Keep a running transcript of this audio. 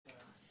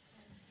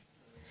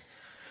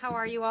How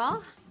are you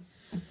all?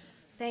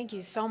 Thank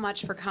you so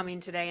much for coming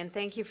today, and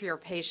thank you for your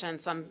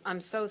patience. I'm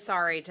so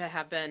sorry to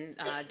have been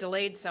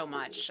delayed so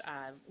much.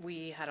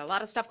 We had a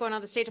lot of stuff going on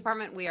at the State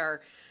Department. We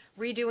are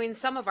redoing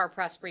some of our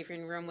press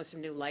briefing room with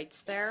some new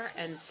lights there,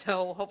 and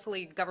so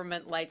hopefully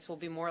government lights will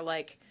be more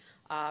like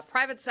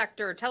private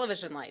sector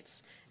television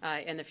lights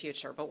in the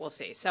future, but we'll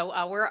see. So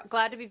we're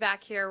glad to be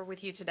back here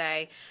with you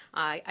today.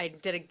 I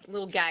did a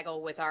little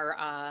gaggle with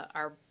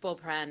our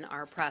bullpen,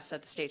 our press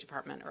at the State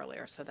Department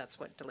earlier, so that's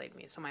what delayed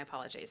me, so my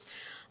apologies.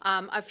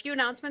 A few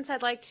announcements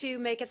I'd like to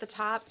make at the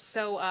top,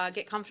 so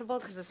get comfortable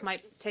because this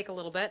might take a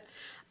little bit.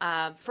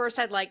 First,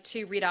 I'd like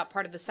to read out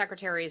part of the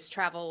Secretary's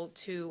travel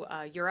to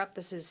Europe.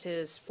 This is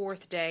his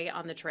 4th day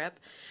on the trip.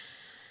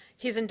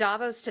 He's in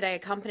Davos today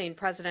accompanying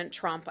President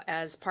Trump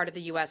as part of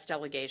the U.S.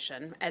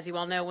 delegation. As you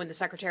all know, when the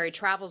Secretary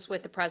travels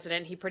with the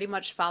President, he pretty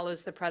much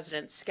follows the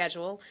President's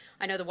schedule.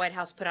 I know the White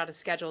House put out a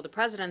schedule of the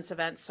President's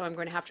events, so I'm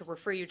going to have to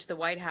refer you to the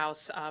White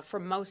House for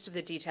most of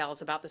the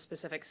details about the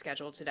specific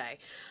schedule today.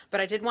 But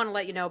I did want to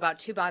let you know about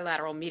 2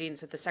 bilateral meetings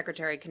that the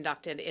Secretary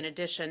conducted in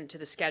addition to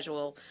the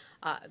schedule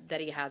that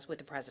he has with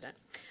the President.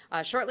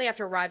 Shortly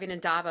after arriving in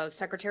Davos,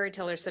 Secretary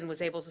Tillerson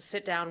was able to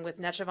sit down with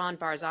Nechavand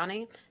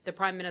Barzani, the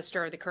Prime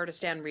Minister of the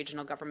Kurdistan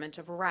Regional Government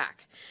of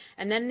Iraq.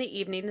 And then in the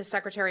evening, the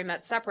Secretary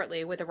met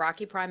separately with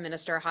Iraqi Prime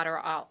Minister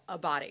Haider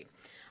al-Abadi.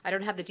 I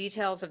don't have the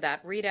details of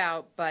that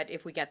readout, but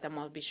if we get them,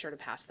 I'll be sure to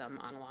pass them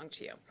on along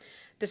to you.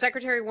 The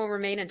Secretary will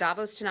remain in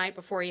Davos tonight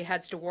before he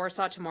heads to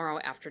Warsaw tomorrow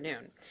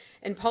afternoon.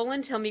 In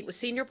Poland, he'll meet with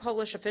senior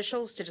Polish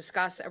officials to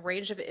discuss a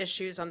range of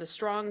issues on the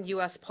strong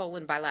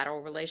U.S.-Poland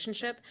bilateral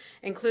relationship,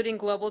 including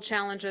global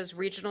challenges,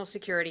 regional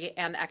security,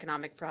 and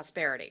economic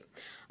prosperity.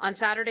 On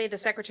Saturday, the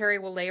Secretary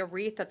will lay a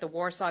wreath at the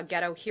Warsaw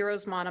Ghetto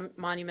Heroes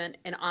Monument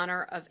in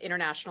honor of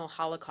International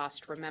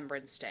Holocaust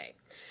Remembrance Day.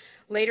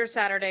 Later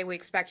Saturday, we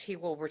expect he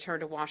will return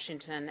to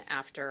Washington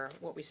after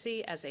what we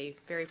see as a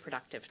very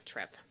productive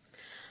trip.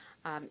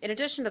 In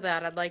addition to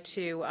that, I'd like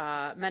to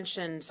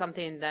mention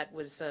something that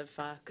was of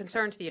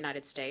concern to the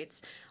United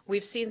States.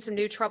 We've seen some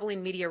new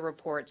troubling media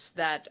reports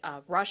that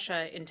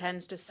Russia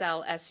intends to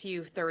sell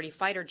Su-30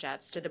 fighter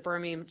jets to the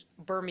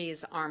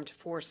Burmese armed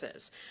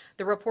forces.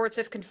 The reports,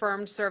 if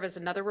confirmed, serve as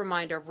another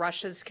reminder of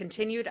Russia's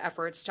continued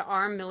efforts to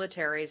arm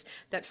militaries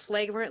that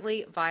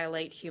flagrantly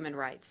violate human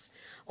rights.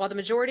 While the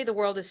majority of the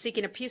world is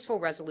seeking a peaceful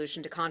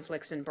resolution to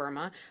conflicts in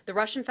Burma, the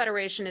Russian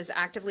Federation is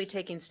actively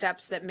taking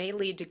steps that may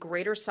lead to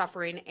greater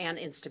suffering and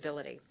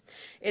instability.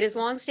 It is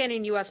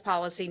longstanding U.S.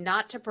 policy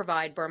not to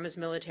provide Burma's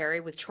military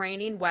with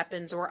training,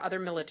 weapons, or other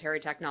military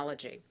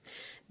technology.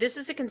 This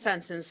is a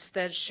consensus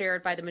that is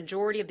shared by the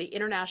majority of the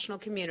international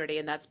community,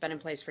 and that's been in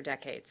place for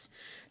decades.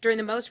 During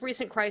the most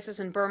recent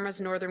crisis in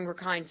Burma's northern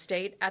Rakhine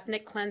state,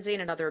 ethnic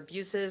cleansing and other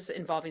abuses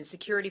involving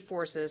security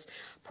forces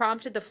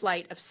prompted the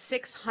flight of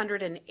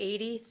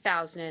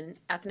 680,000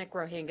 ethnic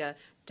Rohingya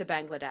to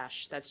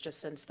Bangladesh. That's just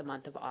since the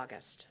month of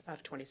August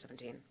of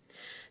 2017.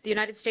 The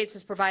United States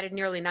has provided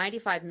nearly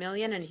 $95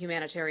 million in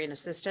humanitarian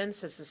assistance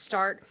since the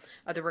start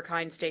of the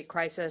Rakhine State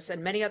crisis,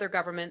 and many other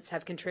governments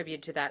have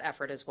contributed to that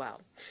effort as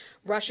well.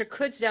 Russia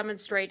could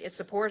demonstrate its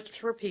support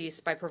for peace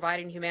by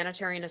providing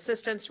humanitarian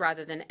assistance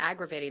rather than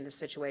aggravating the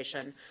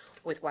situation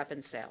with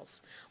weapons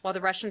sales. While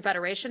the Russian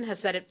Federation has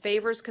said it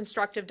favors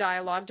constructive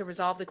dialogue to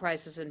resolve the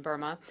crisis in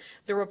Burma,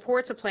 the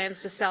reports of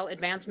plans to sell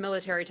advanced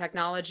military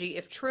technology,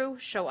 if true,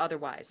 show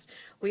otherwise.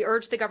 We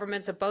urge the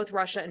governments of both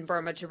Russia and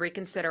Burma to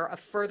reconsider a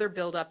further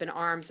buildup in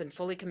arms and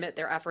fully commit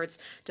their efforts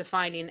to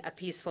finding a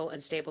peaceful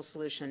and stable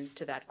solution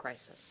to that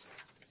crisis.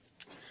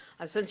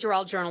 Since you're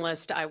all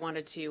journalists, I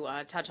wanted to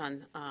touch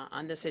on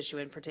this issue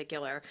in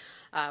particular.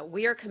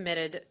 We are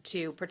committed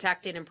to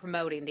protecting and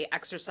promoting the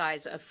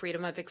exercise of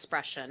freedom of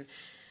expression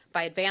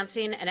by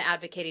advancing and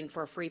advocating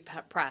for a free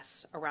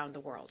press around the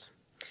world.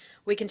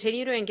 We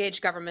continue to engage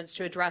governments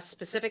to address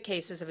specific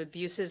cases of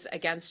abuses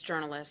against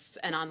journalists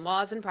and on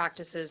laws and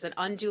practices that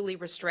unduly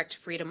restrict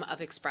freedom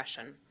of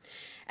expression.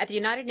 At the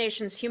United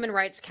Nations Human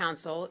Rights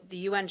Council, the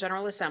UN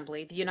General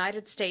Assembly, the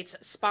United States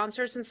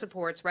sponsors and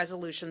supports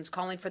resolutions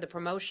calling for the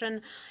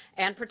promotion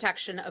and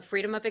protection of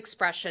freedom of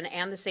expression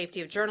and the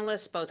safety of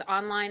journalists, both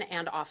online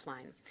and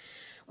offline.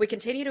 We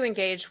continue to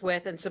engage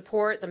with and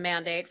support the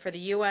mandate for the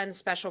UN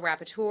Special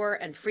Rapporteur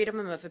and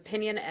freedom of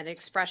opinion and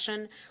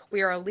expression.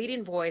 We are a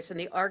leading voice in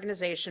the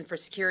Organization for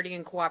Security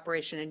and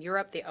Cooperation in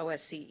Europe, the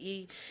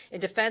OSCE, in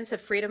defense of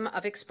freedom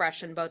of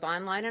expression, both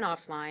online and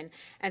offline,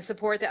 and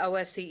support the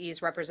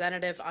OSCE's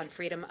representative on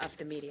freedom of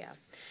the media.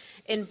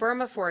 In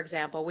Burma, for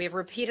example, we have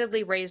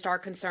repeatedly raised our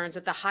concerns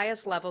at the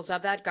highest levels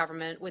of that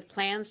government with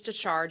plans to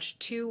charge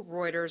 2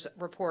 Reuters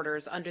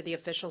reporters under the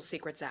Official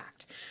Secrets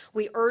Act.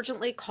 We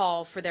urgently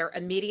call for their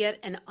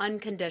immediate and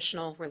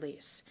unconditional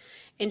release.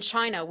 In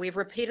China, we have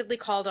repeatedly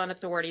called on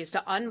authorities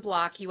to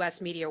unblock U.S.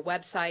 media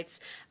websites,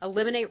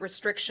 eliminate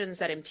restrictions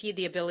that impede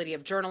the ability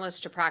of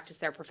journalists to practice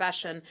their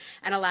profession,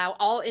 and allow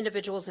all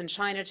individuals in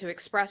China to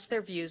express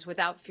their views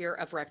without fear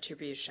of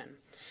retribution.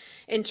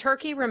 In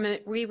Turkey,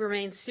 we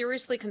remain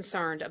seriously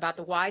concerned about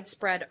the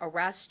widespread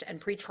arrest and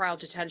pretrial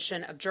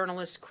detention of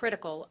journalists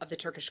critical of the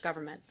Turkish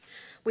government.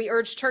 We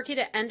urge Turkey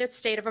to end its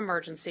state of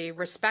emergency,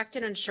 respect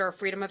and ensure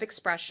freedom of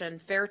expression,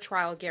 fair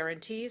trial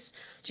guarantees,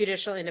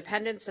 judicial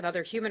independence, and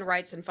other human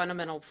rights and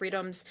fundamental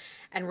freedoms,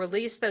 and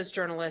release those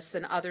journalists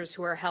and others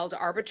who are held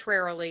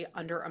arbitrarily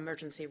under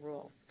emergency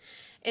rule.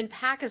 In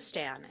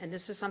Pakistan, and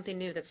this is something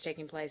new that's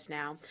taking place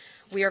now,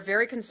 we are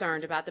very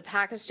concerned about the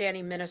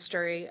Pakistani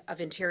Ministry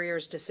of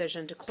Interior's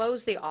decision to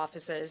close the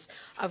offices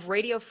of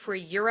Radio Free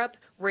Europe,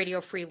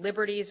 Radio Free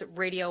Liberties,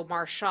 Radio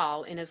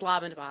Marshal in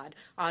Islamabad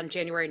on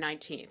January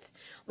 19th.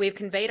 We have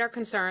conveyed our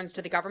concerns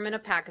to the government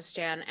of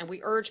Pakistan, and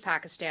we urge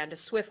Pakistan to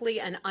swiftly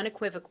and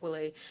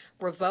unequivocally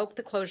revoke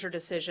the closure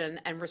decision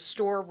and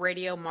restore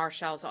Radio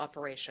Marshal's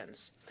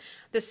operations.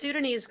 The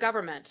Sudanese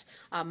government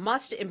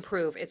must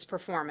improve its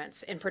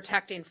performance in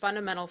protecting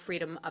fundamental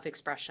freedom of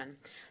expression.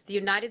 The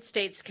United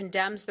States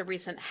condemns the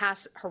recent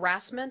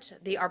harassment,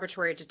 the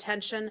arbitrary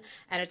detention,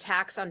 and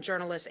attacks on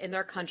journalists in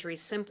their country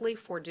simply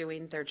for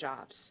doing their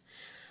jobs.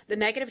 The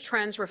negative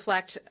trends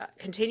reflect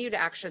continued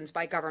actions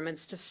by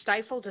governments to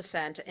stifle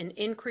dissent and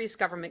increase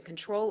government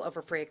control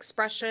over free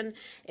expression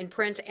in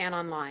print and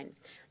online.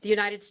 The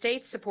United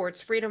States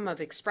supports freedom of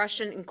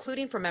expression,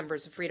 including for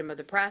members of freedom of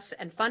the press,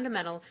 and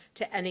fundamental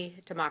to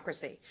any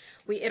democracy.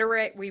 We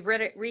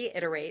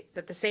reiterate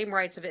that the same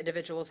rights of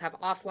individuals have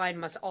offline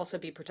must also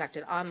be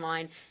protected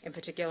online, in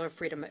particular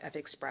freedom of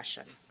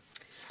expression.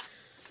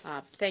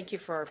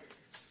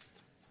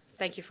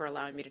 Thank you for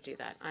allowing me to do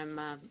that. I'm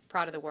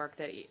proud of the work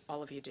that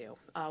all of you do.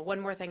 One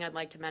more thing I'd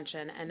like to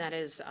mention, and that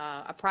is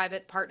a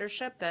private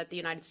partnership that the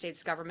United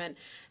States government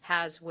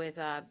has with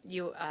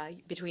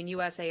between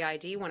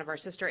USAID, one of our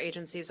sister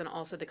agencies, and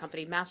also the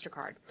company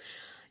MasterCard.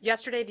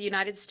 Yesterday, the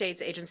United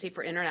States Agency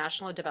for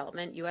International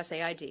Development,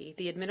 USAID,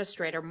 the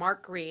administrator,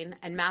 Mark Green,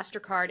 and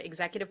MasterCard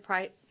Executive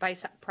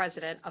Vice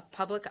President of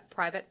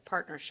Public-Private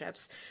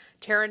Partnerships,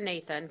 Tara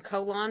Nathan,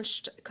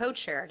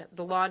 co-chaired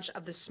the launch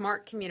of the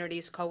Smart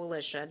Communities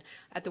Coalition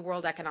at the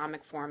World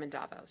Economic Forum in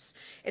Davos.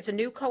 It's a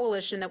new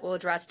coalition that will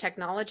address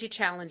technology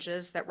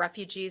challenges that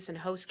refugees and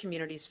host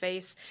communities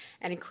face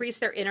and increase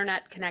their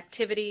internet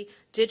connectivity,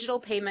 digital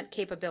payment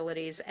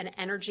capabilities, and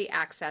energy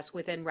access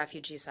within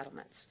refugee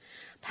settlements.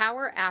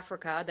 Power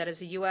Africa, that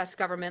is a U.S.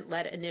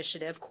 government-led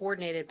initiative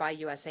coordinated by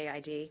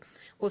USAID,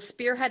 will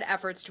spearhead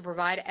efforts to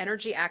provide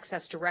energy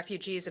access to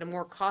refugees in a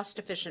more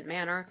cost-efficient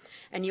manner,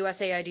 and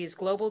USAID's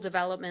Global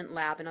Development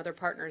Lab and other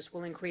partners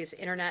will increase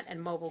internet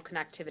and mobile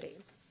connectivity.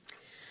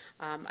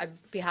 I'd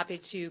be happy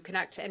to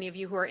connect any of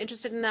you who are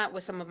interested in that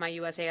with some of my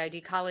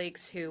USAID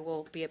colleagues who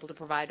will be able to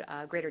provide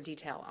greater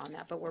detail on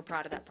that, but we're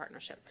proud of that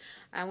partnership.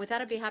 And with that,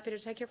 I'd be happy to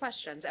take your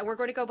questions. And we're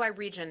going to go by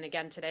region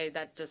again today.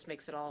 That just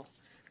makes it all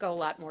go a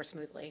lot more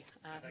smoothly.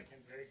 If I can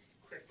very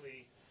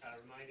quickly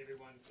remind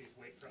everyone, please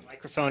wait for a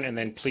microphone, and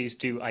then please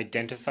do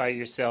identify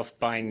yourself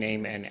by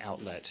name and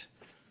outlet.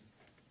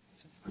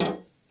 The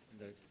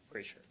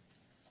gray shirt.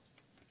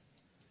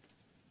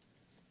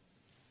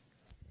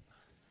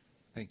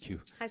 Thank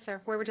you. Hi, sir.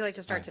 Where would you like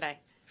to start today?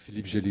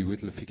 Philippe Joly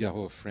with Le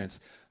Figaro of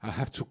France. I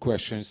have two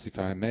questions, if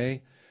I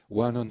may.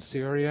 One on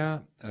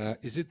Syria.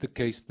 Is it the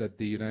case that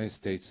the United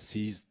States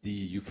sees the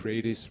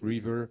Euphrates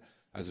River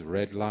as a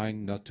red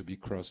line not to be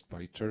crossed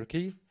by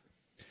Turkey?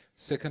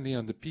 Secondly,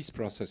 on the peace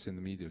process in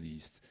the Middle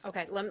East.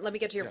 Okay, let me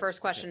get to your first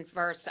question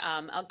first.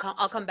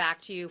 I'll come back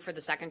to you for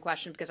the second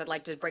question because I'd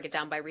like to break it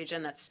down by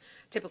region. That's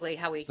typically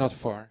how we... It's not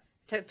far.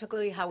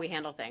 Typically how we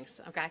handle things,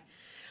 okay?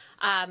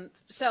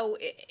 So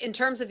in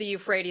terms of the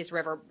Euphrates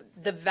River,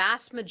 the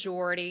vast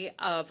majority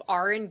of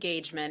our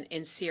engagement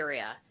in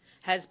Syria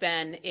has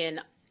been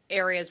in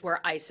areas where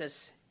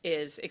ISIS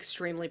is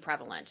extremely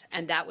prevalent,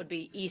 and that would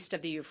be east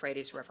of the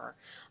Euphrates River.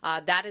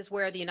 That is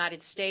where the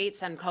United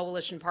States and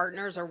coalition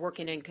partners are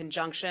working in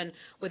conjunction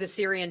with the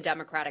Syrian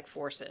Democratic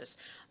Forces.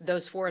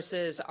 Those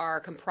forces are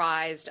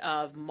comprised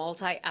of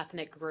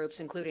multi-ethnic groups,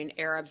 including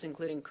Arabs,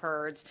 including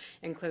Kurds,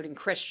 including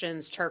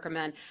Christians,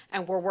 Turkmen,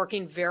 and we're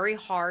working very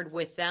hard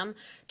with them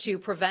to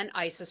prevent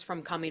ISIS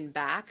from coming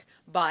back,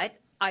 but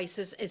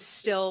ISIS is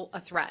still a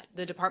threat.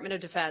 The Department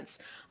of Defense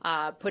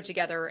put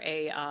together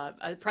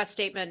a press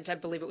statement, I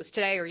believe it was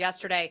today or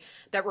yesterday,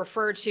 that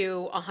referred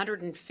to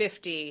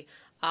 150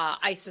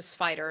 ISIS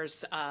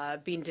fighters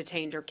being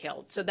detained or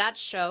killed. So that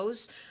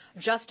shows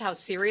just how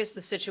serious the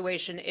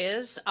situation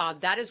is.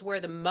 That is where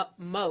the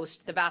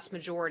vast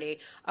majority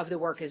of the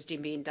work is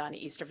being done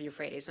east of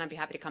Euphrates. And I'd be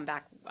happy to come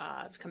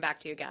back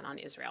to you again on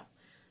Israel.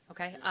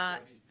 Okay.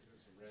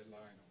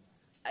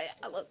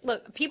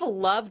 Look, people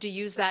love to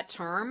use that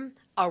term,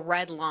 a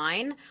red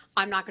line.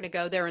 I'm not going to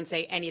go there and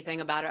say anything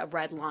about a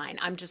red line.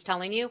 I'm just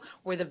telling you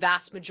where the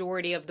vast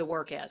majority of the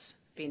work is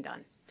being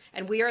done.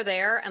 And we are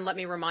there, and let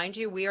me remind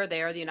you, we are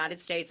there, the United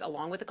States,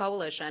 along with the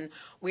coalition.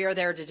 We are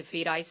there to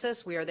defeat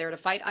ISIS. We are there to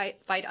fight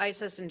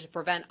ISIS and to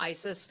prevent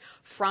ISIS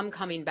from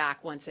coming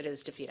back once it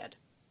is defeated.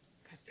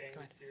 Okay, Staying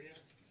with Syria.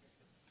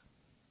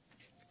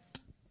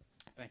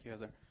 Thank you,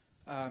 Heather.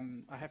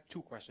 I have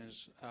two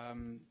questions.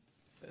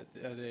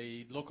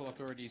 the local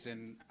authorities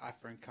in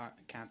Afrin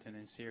Canton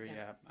in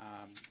Syria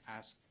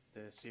asked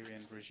the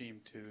Syrian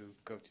regime to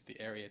go to the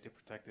area to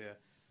protect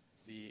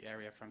the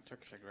area from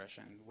Turkish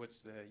aggression.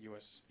 What's the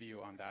U.S.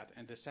 view on that?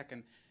 And the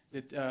second,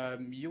 did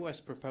U.S.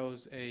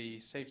 propose a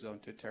safe zone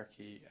to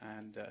Turkey,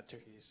 and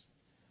Turkey is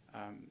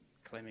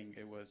claiming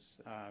it was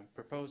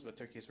proposed, but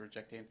Turkey is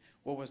rejecting.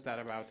 What was that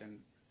about? And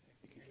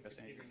if you can give us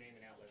any. Your name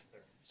and outlet, sir.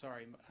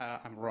 Sorry,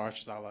 I'm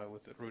Raj Zala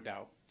with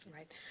Rudao.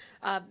 Right.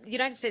 The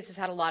United States has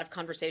had a lot of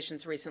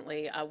conversations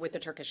recently with the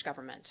Turkish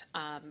government.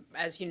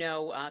 As you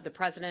know, the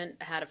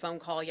president had a phone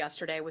call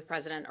yesterday with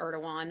President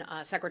Erdogan.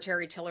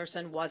 Secretary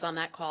Tillerson was on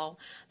that call.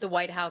 The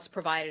White House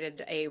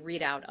provided a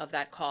readout of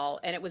that call,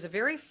 and it was a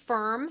very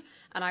firm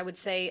and I would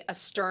say a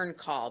stern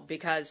call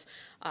because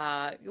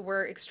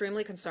we're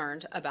extremely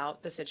concerned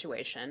about the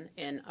situation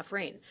in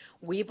Afrin.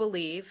 We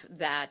believe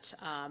that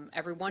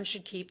everyone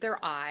should keep their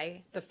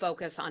the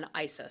focus on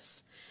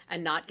ISIS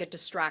and not get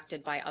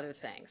distracted by other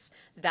things.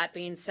 That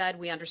being said,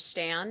 we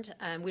understand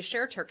and we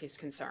share Turkey's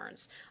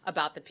concerns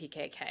about the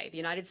PKK. The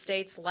United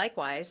States,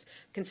 likewise,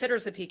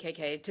 considers the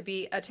PKK to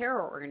be a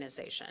terror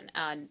organization.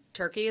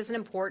 Turkey is an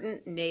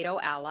important NATO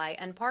ally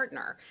and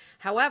partner.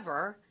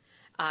 However,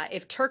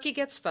 if Turkey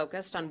gets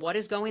focused on what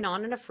is going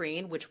on in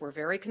Afrin, which we're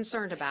very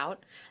concerned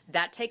about,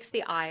 that takes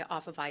the eye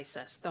off of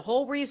ISIS. The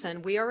whole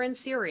reason we are in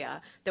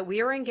Syria, that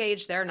we are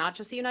engaged there, not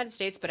just the United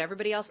States, but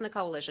everybody else in the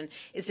coalition,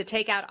 is to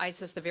take out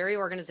ISIS, the very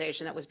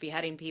organization that was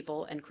beheading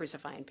people and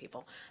crucifying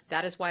people.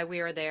 That is why we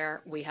are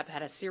there. We have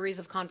had a series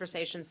of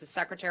conversations. The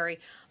Secretary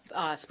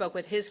spoke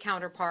with his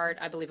counterpart,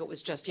 I believe it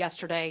was just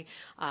yesterday,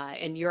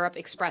 in Europe,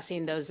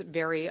 expressing those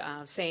very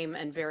same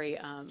and very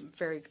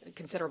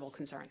considerable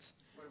concerns.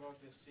 What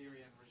about the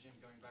Syrian regime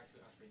going back to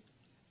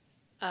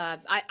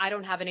Afrin? I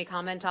don't have any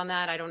comment on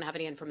that. I don't have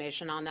any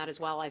information on that as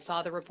well. I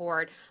saw the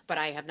report, but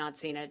I have not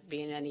seen it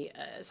being any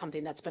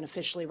something that's been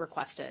officially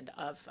requested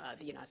of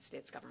the United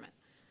States government.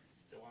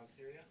 Still on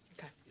Syria?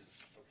 Okay.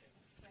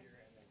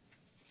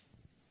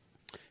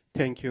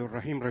 Thank you.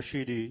 Rahim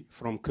Rashidi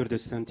from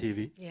Kurdistan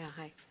TV. Yeah,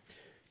 hi.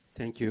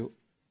 Thank you.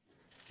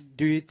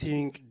 Do you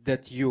think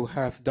that you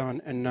have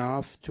done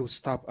enough to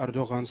stop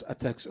Erdogan's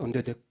attacks on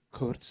the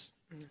Kurds?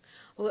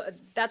 Well,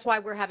 that's why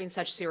we're having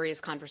such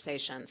serious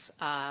conversations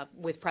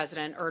with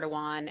President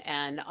Erdogan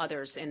and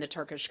others in the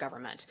Turkish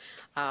government.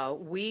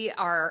 We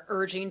are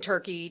urging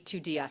Turkey to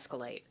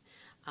de-escalate.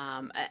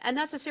 And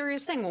that's a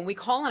serious thing. When we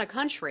call on a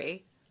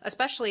country,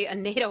 especially a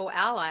NATO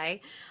ally,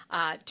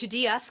 to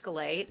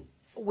de-escalate,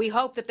 we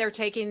hope that they're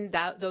taking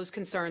those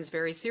concerns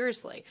very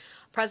seriously.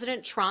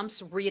 President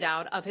Trump's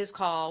readout of his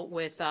call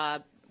with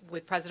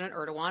President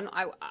Erdogan,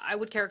 I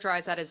would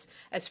characterize that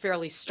as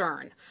fairly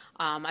stern.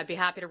 I'd be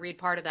happy to read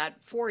part of that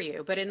for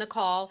you. But in the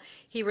call,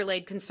 he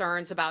relayed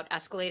concerns about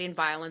escalating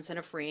violence in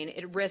Afrin.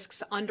 It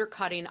risks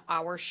undercutting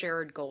our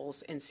shared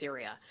goals in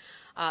Syria.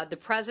 The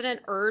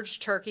president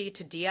urged Turkey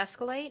to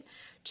de-escalate,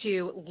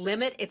 to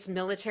limit its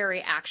military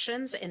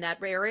actions in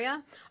that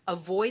area,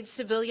 avoid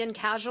civilian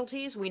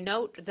casualties. We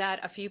note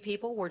that a few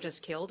people were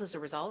just killed as a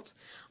result.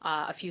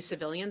 A few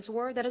civilians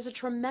were. That is a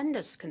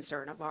tremendous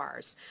concern of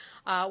ours.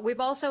 We've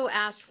also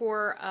asked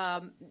for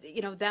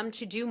them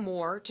to do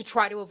more to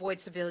try to avoid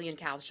civilian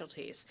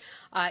casualties.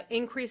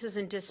 Increases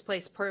in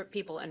displaced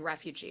people and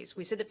refugees.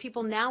 We said that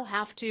people now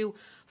have to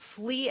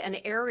flee an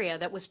area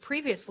that was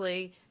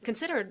previously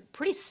considered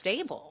pretty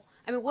stable.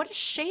 I mean, what a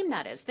shame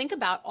that is. Think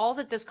about all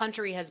that this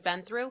country has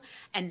been through,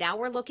 and now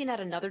we're looking at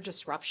another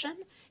disruption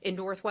in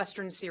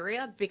northwestern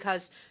Syria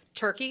because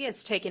Turkey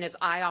is taking its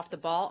eye off the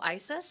ball,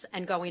 ISIS,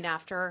 and going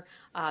after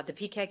the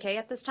PKK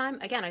at this time.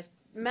 Again, I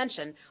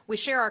mentioned we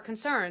share our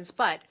concerns,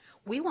 but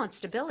we want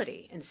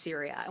stability in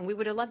Syria, and we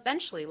would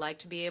eventually like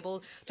to be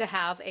able to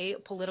have a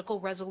political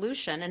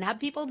resolution and have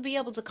people be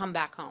able to come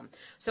back home.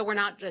 So we're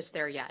not just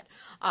there yet.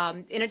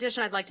 In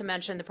addition, I'd like to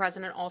mention the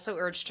president also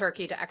urged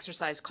Turkey to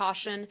exercise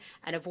caution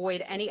and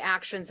avoid any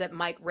actions that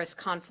might risk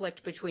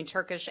conflict between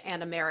Turkish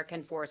and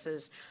American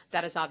forces.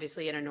 That is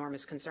obviously an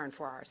enormous concern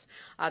for ours.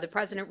 The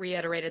president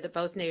reiterated that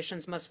both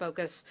nations must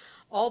focus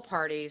all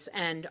parties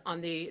and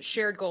on the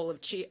shared goal of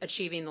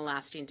achieving the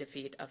lasting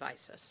defeat of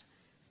ISIS.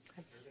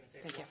 Okay.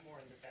 Thank you.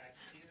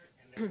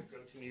 Go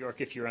to New York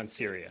if you're on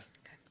Syria.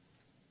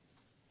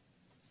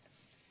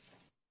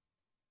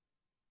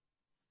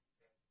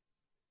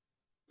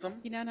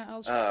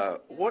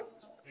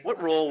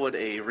 What role would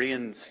a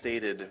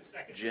reinstated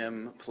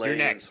gym play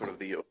in sort of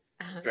the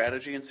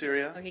strategy in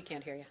Syria? Oh, he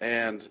can't hear you.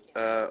 And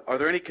are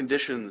there any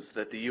conditions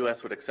that the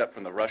U.S. would accept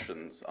from the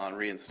Russians on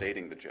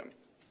reinstating the gym?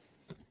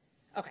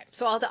 Okay,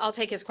 so I'll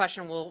take his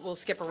question. We'll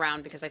skip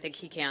around because I think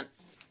he can't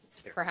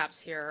perhaps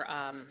hear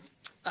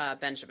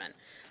Benjamin.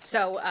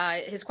 So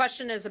his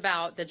question is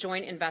about the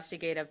joint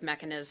investigative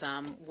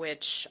mechanism,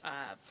 which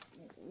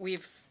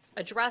we've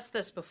addressed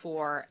this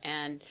before,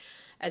 and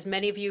as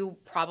many of you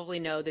probably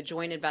know, the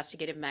joint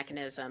investigative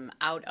mechanism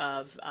out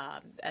of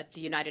at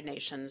the United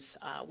Nations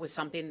was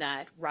something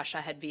that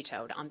Russia had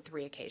vetoed on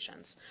 3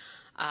 occasions.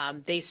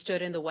 they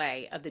stood in the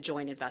way of the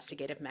Joint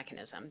Investigative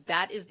Mechanism.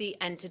 That is the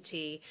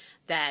entity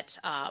that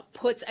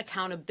puts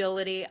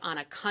accountability on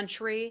a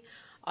country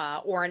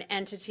or an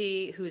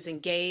entity who's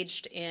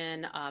engaged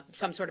in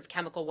some sort of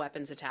chemical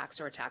weapons attacks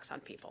or attacks on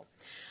people.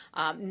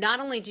 Not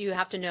only do you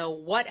have to know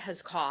what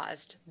has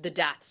caused the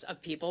deaths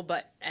of people,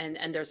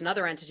 and there's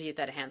another entity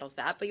that handles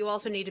that, but you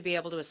also need to be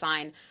able to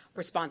assign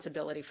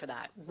responsibility for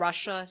that.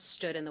 Russia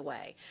stood in the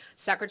way.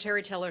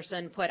 Secretary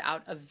Tillerson put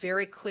out a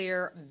very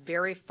clear,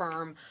 very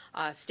firm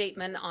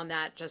statement on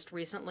that just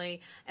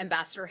recently.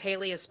 Ambassador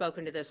Haley has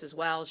spoken to this as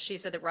well. She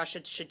said that Russia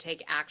should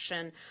take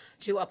action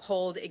to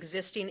uphold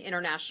existing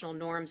international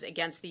norms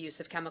against the use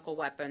of chemical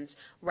weapons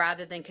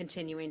rather than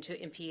continuing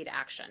to impede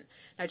action.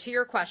 Now, to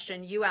your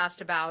question, you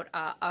asked about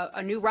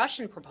a new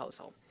Russian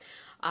proposal.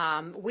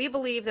 We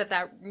believe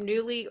that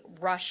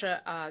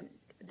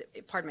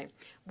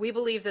we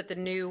believe that the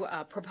new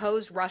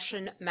proposed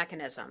Russian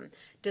mechanism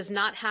does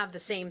not have the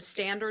same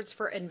standards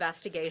for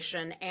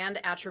investigation and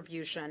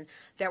attribution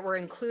that were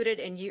included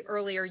in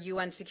earlier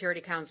UN Security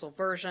Council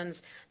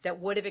versions that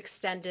would have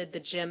extended the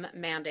JIM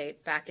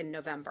mandate back in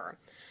November.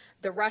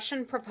 The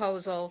Russian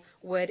proposal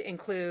would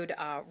include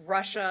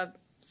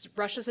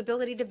Russia's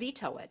ability to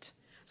veto it.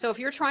 So if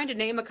you're trying to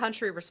name a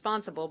country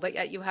responsible, but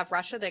yet you have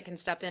Russia that can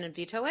step in and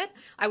veto it,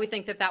 I would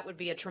think that that would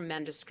be a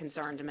tremendous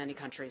concern to many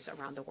countries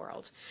around the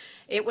world.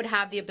 It would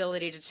have the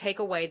ability to take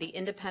away the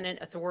independent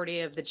authority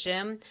of the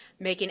JIM,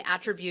 making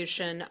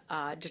attribution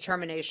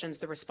determinations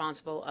the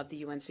responsible of the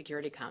UN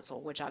Security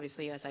Council, which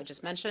obviously, as I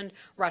just mentioned,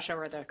 Russia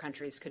or other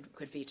countries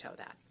could veto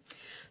that.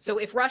 So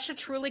if Russia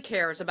truly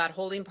cares about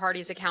holding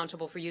parties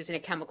accountable for using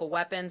chemical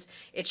weapons,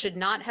 it should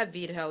not have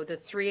vetoed the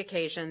 3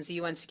 occasions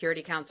UN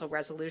Security Council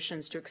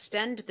resolutions to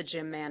extend the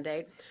JIM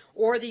mandate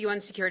or the UN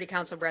Security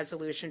Council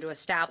resolution to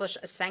establish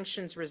a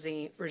sanctions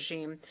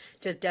regime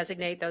to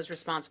designate those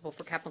responsible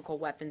for chemical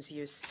weapons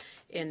use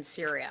in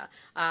Syria.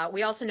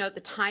 We also note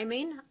the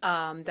timing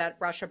that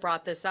Russia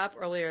brought this up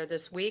earlier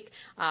this week.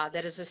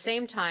 That is the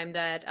same time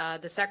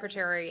that the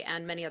Secretary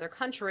and many other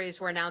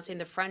countries were announcing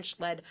the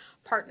French-led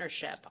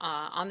partnership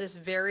on this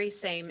very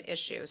same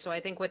issue. So I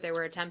think what they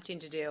were attempting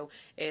to do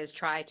is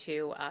try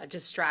to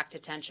distract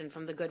attention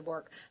from the good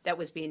work that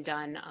was being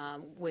done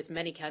with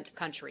many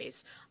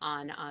countries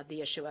on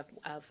the issue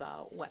of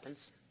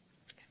weapons.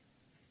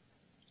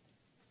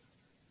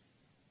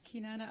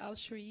 Kinana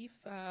Al-Sharif,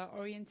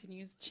 Orient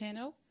News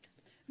Channel.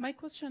 My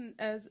question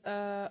is,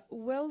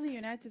 will the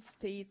United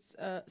States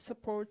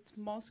support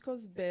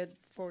Moscow's bid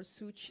for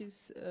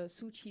Sochi's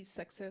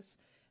success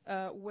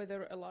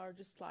whether a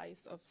large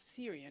slice of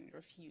Syrian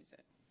refuse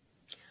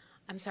it?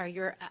 I'm sorry,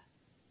 you're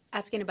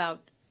asking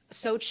about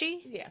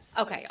Sochi? Yes.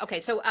 Okay, Sochi. okay.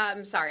 So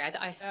I'm sorry,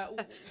 I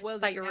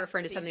thought you were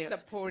referring to something else.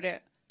 Support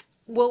it.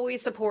 Will we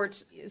support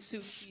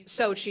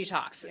Sochi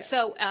talks? Yeah.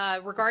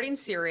 So regarding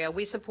Syria,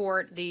 we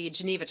support the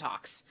Geneva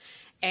talks.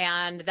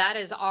 And that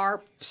is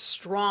our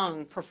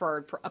strong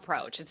preferred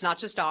approach. It's not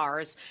just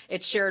ours.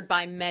 It's shared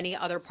by many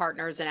other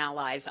partners and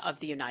allies of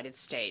the United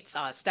States.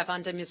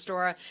 Staffan de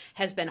Mistura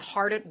has been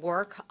hard at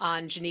work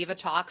on Geneva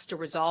talks to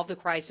resolve the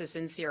crisis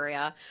in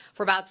Syria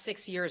for about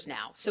 6 years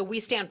now. So we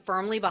stand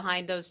firmly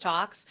behind those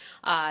talks.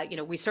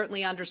 We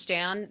certainly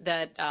understand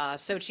that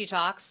Sochi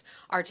talks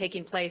are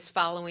taking place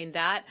following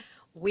that.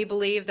 We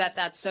believe that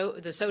the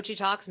Sochi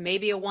talks may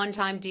be a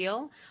one-time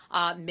deal.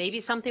 Maybe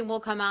something will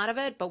come out of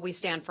it, but we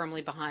stand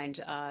firmly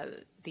behind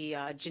the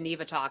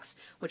Geneva talks,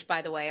 which,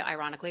 by the way,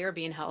 ironically, are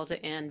being held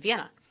in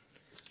Vienna.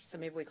 So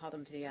maybe we call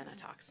them Vienna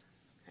talks.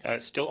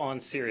 Still on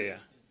Syria.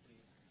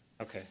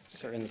 Okay,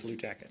 sir in the blue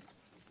jacket.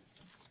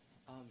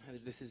 Hello,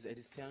 this is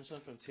Edis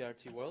Tianzhan from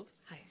TRT World.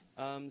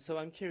 Hi. So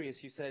I'm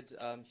curious, you said,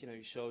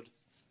 you showed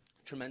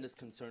tremendous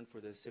concern for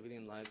the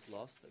civilian lives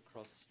lost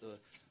across the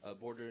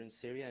border in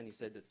Syria, and you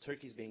said that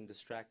Turkey's being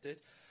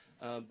distracted.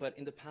 But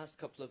in the past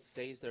couple of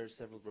days, there are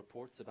several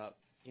reports about,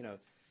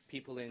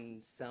 people in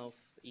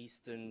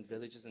southeastern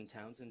villages and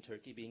towns in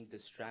Turkey being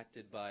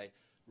distracted by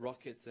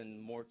rockets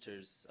and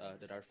mortars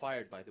that are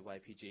fired by the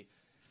YPG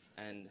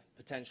and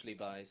potentially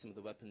by some of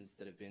the weapons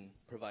that have been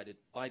provided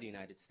by the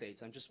United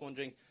States. I'm just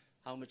wondering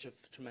how much of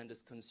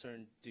tremendous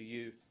concern do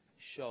you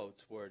show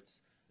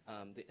towards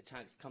the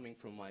attacks coming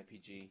from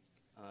YPG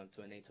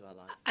to a NATO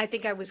ally? I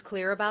think I was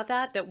clear about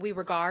that we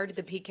regard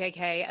the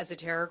PKK as a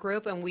terror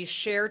group, and we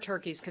share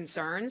Turkey's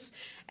concerns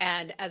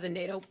and as a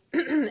NATO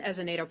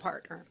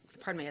partner,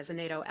 as a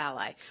NATO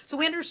ally. So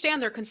we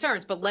understand their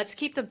concerns, but let's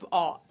keep the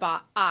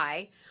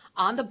eye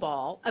on the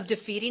ball of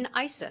defeating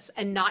ISIS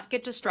and not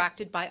get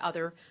distracted by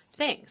other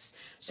things.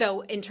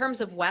 So in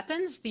terms of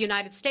weapons, the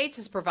United States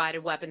has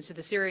provided weapons to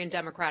the Syrian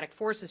Democratic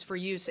Forces for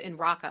use in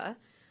Raqqa,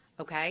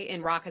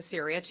 in Raqqa,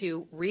 Syria,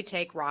 to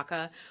retake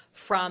Raqqa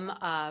from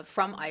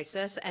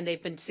ISIS, and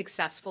they've been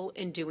successful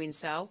in doing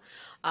so.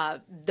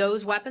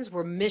 Those weapons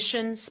were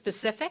mission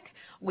specific.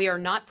 We are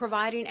not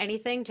providing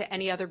anything to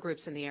any other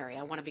groups in the area.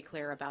 I want to be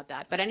clear about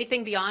that. But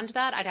anything beyond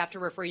that, I'd have to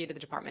refer you to the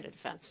Department of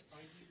Defense. Are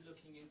you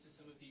looking into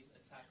some of these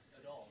attacks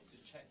at all to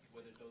check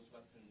whether those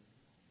weapons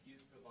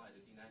you've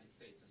provided, the United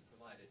States has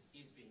provided,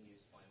 is being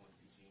used by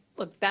YPG?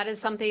 Look, that is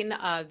something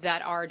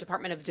that our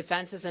Department of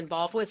Defense is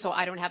involved with, so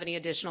I don't have any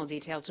additional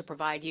detail to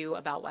provide you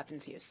about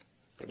weapons use.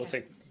 Okay, we'll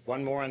take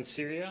one more on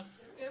Syria.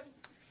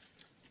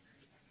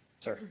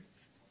 Sir.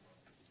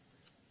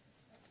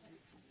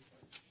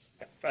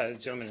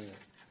 Gentleman in there.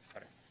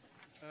 Sorry.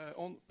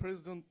 On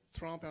President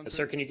Trump and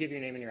Sir, can you give your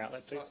name and your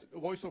outlet, please?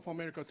 Voice of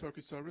America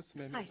Turkish Service,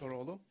 Hi. Mehmet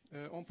Toroğlu.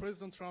 On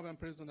President Trump and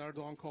President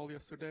Erdogan call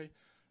yesterday,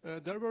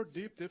 there were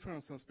deep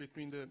differences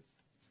between the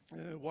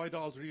White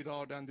House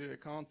readout and the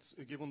accounts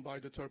given by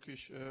the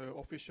Turkish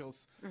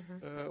officials.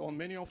 On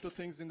many of the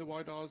things in the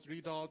White House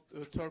readout,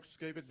 Turks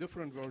gave a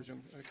different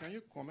version. Can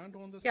you comment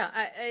on this? Yeah,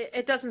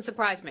 it doesn't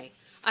surprise me.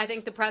 I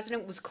think the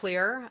president was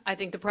clear. I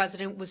think the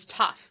president was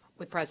tough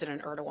with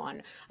President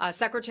Erdogan.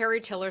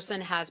 Secretary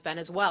Tillerson has been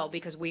as well,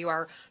 because we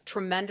are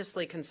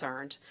tremendously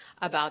concerned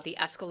about the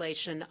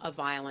escalation of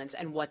violence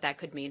and what that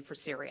could mean for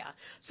Syria.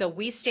 So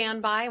we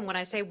stand by, and when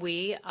I say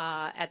we,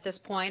 at this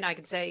point, I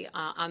can say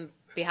on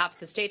behalf of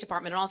the State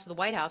Department and also the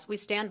White House, we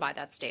stand by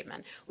that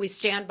statement. We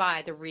stand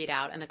by the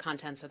readout and the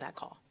contents of that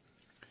call.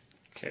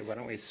 Okay, why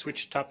don't we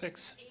switch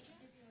topics?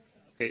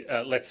 Okay,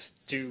 let's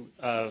do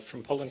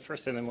from Poland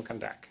first, and then we'll come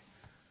back.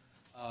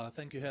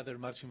 Thank you, Heather.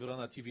 Marcin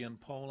Wrona, TVN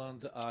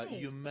Poland.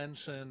 You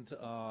mentioned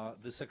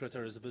the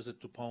Secretary's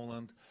visit to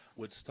Poland,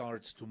 which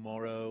starts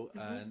tomorrow,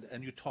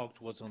 and you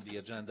talked what's on the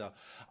agenda.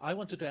 I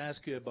wanted to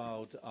ask you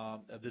about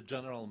the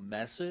general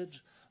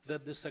message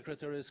that the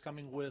Secretary is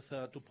coming with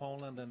to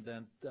Poland, and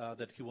then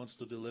that he wants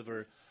to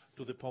deliver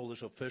to the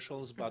Polish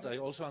officials. But I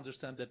also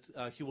understand that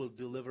he will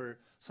deliver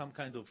some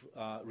kind of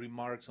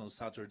remarks on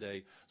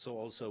Saturday. So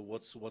also,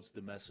 what's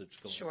the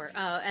message going? Sure.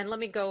 And let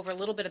me go over a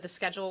little bit of the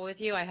schedule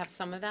with you. I have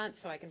some of that,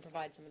 so I can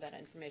provide some of that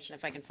information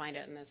if I can find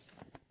it in this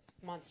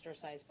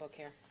monster-sized book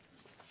here.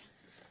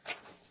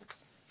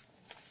 Oops.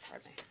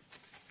 Pardon me.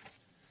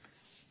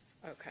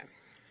 Okay.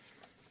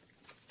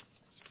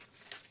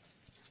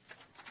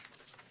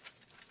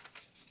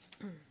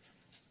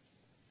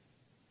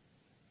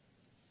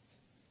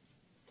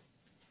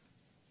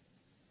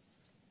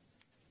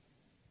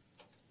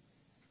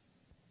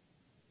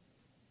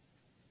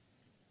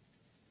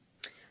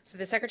 So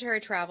the Secretary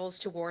travels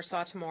to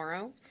Warsaw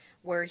tomorrow,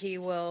 where he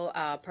will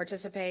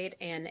participate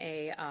in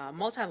a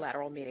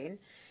multilateral meeting,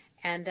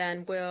 and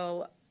then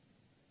he'll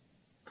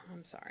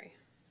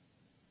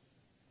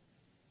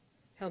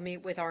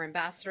meet with our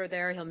ambassador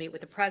there. He'll meet with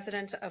the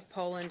President of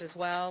Poland as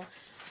well,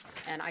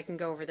 and I can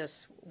go over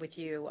this with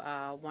you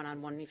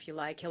one-on-one if you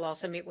like. He'll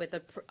also meet with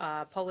the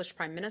Polish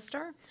Prime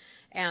Minister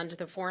and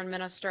the Foreign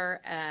Minister,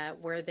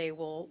 where they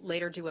will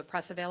later do a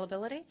press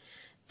availability.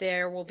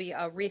 There will be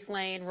a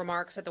wreath-laying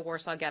remarks at the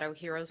Warsaw Ghetto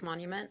Heroes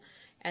Monument,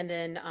 and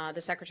then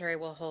the Secretary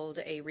will hold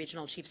a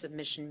regional chiefs of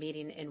mission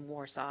meeting in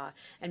Warsaw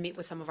and meet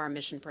with some of our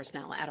mission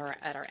personnel at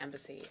our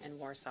embassy in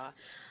Warsaw.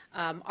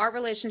 Our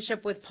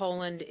relationship with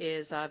Poland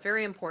is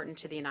very important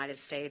to the United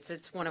States.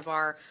 It's one of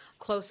our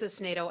closest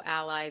NATO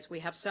allies. We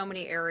have so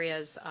many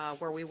areas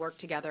where we work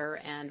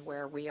together and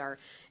where we are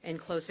in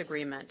close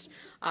agreement.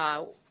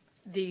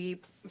 The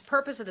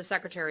purpose of the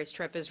Secretary's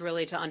trip is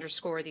really to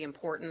underscore the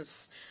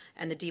importance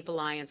and the deep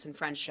alliance and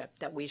friendship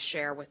that we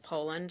share with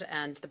Poland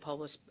and the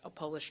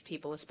Polish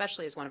people,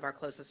 especially as one of our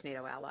closest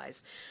NATO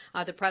allies.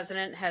 The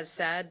President has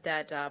said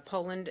that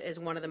Poland is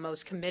one of the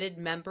most committed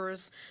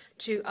members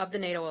of the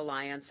NATO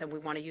alliance, and we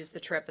want to use the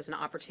trip as an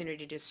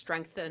opportunity to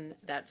strengthen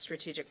that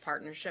strategic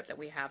partnership that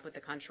we have with the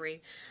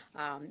country.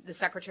 The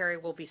Secretary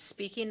will be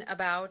speaking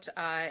about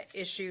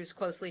issues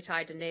closely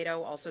tied to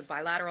NATO, also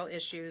bilateral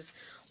issues.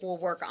 We'll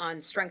work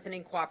on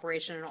strengthening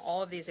cooperation in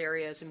all of these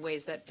areas in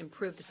ways that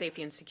improve the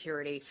safety and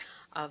security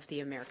of the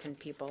American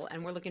people,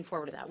 and we're looking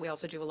forward to that. We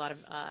also do a lot of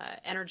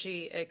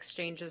energy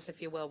exchanges,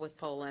 if you will, with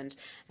Poland,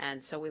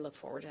 and so we look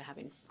forward to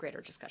having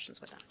greater discussions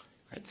with them.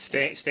 All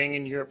right, staying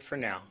in Europe for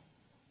now.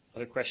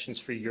 Other questions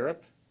for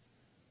Europe?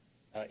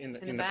 In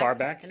the far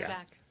back? In the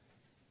back.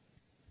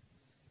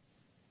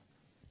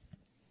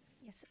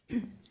 Yes.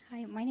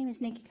 Hi, my name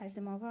is Nikki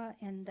Kazimova,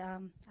 and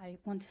I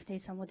want to stay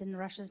somewhat in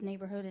Russia's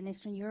neighborhood in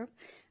Eastern Europe.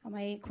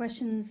 My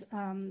questions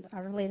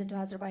are related to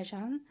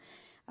Azerbaijan.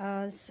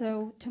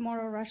 So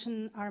tomorrow,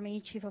 Russian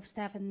Army Chief of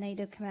Staff and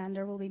NATO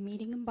commander will be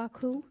meeting in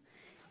Baku.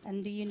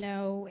 And do you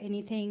know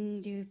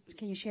anything?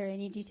 Can you share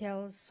any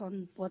details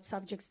on what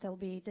subjects they'll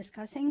be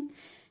discussing?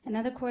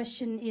 Another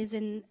question is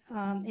in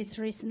its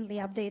recently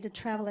updated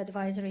travel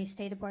advisory,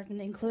 State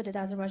Department included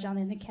Azerbaijan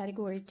in the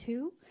category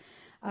 2,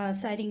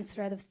 citing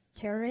threat of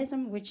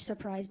terrorism, which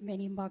surprised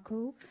many in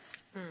Baku.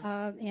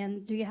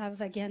 And do you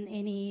have, again,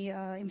 any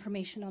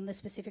information on the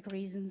specific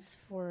reasons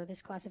for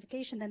this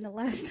classification? And the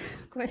last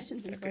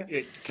questions.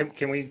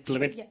 Can we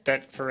limit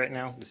that for right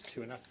now? Is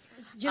 2 enough?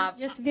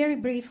 Just very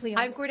briefly.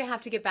 I'm going to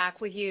have to get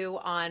back with you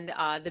on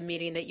the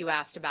meeting that you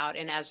asked about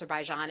in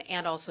Azerbaijan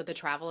and also the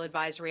travel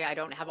advisory. I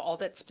don't have all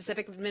that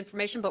specific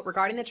information, but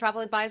regarding the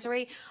travel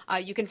advisory,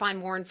 you can find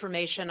more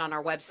information on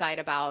our website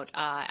about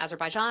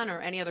Azerbaijan or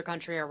any other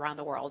country around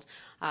the world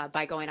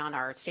by going on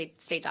our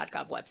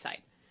state.gov website.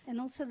 And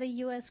also the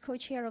U.S.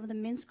 co-chair of the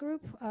Minsk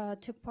group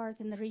took part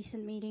in the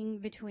recent meeting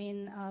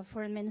between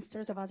foreign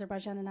ministers of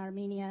Azerbaijan and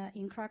Armenia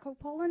in Krakow,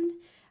 Poland.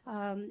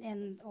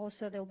 And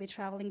also they'll be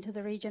traveling to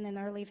the region in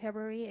early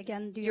February.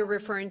 Again, You're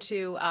referring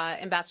to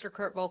Ambassador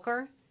Kurt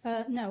Volker?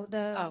 No,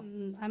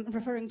 I'm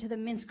referring to the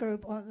Minsk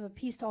group on the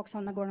peace talks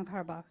on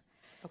Nagorno-Karabakh.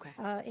 Okay.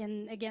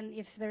 And again,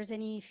 if there's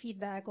any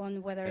feedback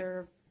on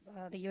whether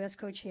the U.S.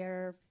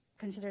 co-chair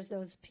considers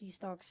those peace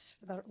talks,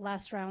 the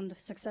last round,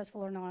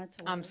 successful or not.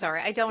 I'm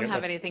sorry, I don't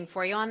have anything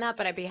for you on that,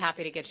 but I'd be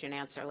happy to get you an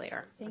answer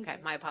later. Okay,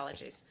 my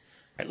apologies.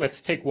 All right,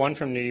 let's take one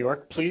from New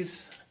York,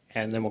 please,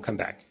 and then we'll come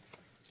back.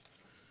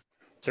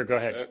 Sir, go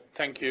ahead.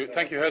 Thank you,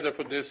 Heather,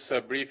 for this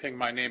briefing.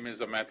 My name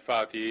is Ahmed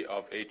Fati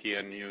of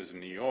ATN News in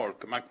New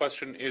York. My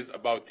question is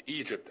about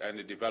Egypt and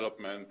the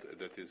development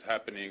that is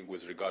happening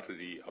with regard to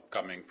the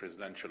upcoming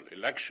presidential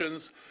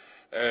elections.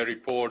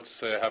 Reports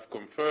have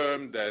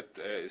confirmed that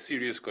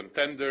serious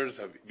contenders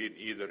have been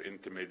either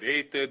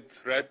intimidated,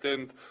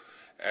 threatened,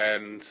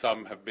 and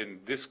some have been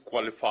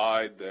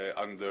disqualified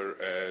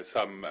under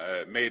some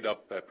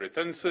made-up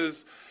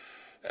pretenses.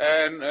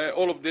 And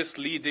all of this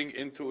leading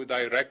into a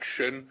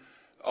direction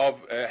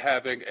of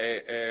having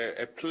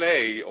a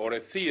play or a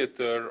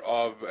theater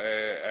of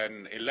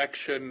an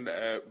election,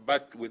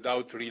 but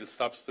without real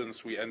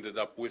substance. We ended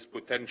up with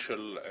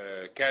potential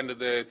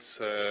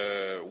candidates.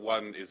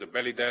 One is a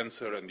belly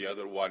dancer, and the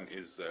other one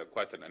is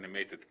quite an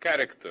animated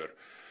character.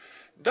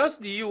 Does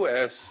the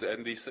U.S.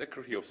 and the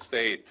Secretary of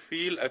State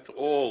feel at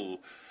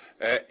all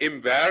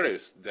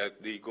embarrassed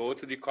that they go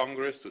to the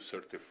Congress to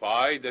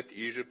certify that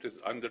Egypt is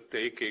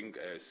undertaking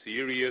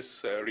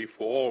serious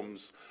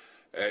reforms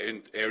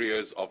in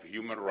areas of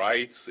human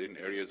rights, in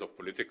areas of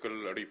political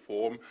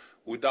reform,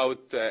 without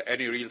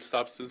any real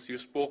substance? You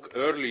spoke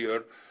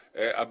earlier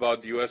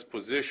about the U.S.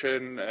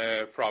 position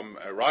from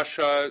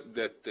Russia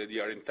that they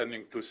are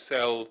intending to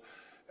sell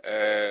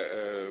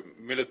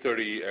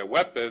military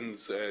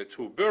weapons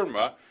to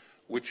Burma,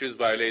 which is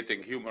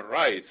violating human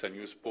rights. And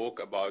you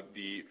spoke about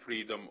the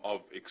freedom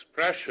of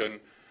expression,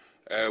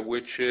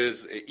 which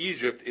is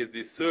Egypt is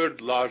the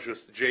third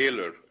largest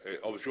jailer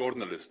of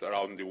journalists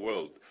around the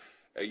world.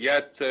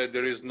 Yet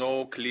there is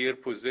no clear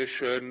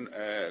position,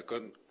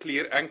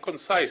 clear and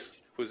concise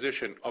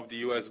position of the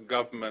U.S.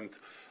 government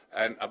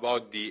and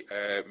about the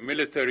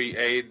military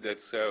aid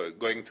that's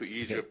going to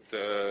Egypt,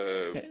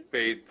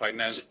 paid,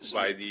 financed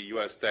by the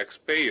U.S.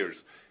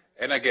 taxpayers.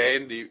 And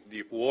again,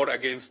 the war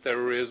against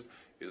terrorism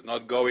is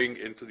not going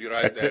into the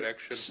right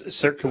direction.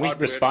 Sir, can we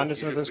respond to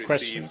some of those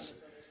questions?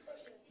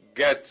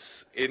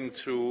 Gets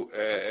into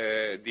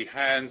the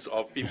hands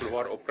of people who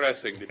are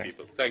oppressing the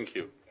people. Thank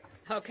you.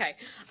 Okay,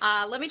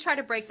 let me try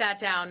to break that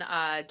down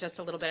just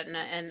a little bit,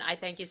 and I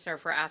thank you, sir,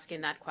 for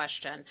asking that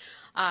question.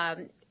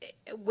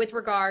 With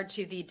regard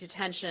to the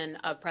detention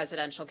of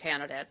presidential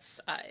candidates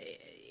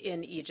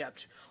in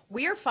Egypt,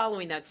 we are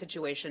following that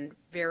situation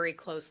very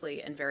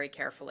closely and very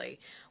carefully.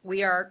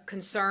 We are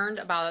concerned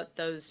about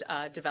those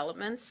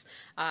developments.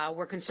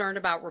 We're concerned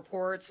about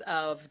reports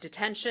of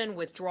detention,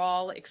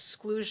 withdrawal,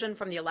 exclusion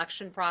from the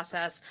election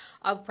process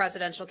of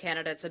presidential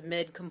candidates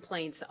amid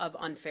complaints of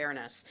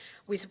unfairness.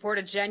 We support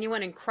a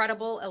genuine and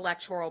credible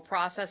electoral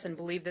process and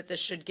believe that this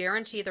should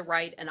guarantee the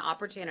right and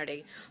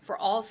opportunity for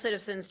all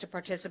citizens to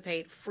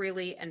participate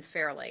freely and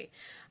fairly.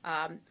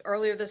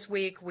 Earlier this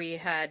week, we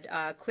had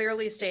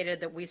clearly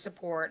stated that we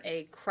support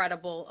a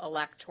credible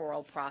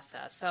electoral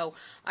process. So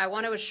I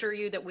want to assure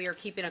you that we are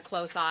keeping a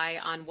close eye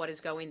on what is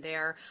going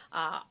there.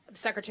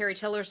 Secretary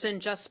Tillerson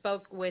just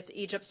spoke with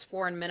Egypt's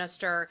foreign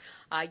minister.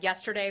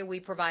 Yesterday, we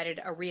provided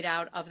a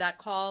readout of that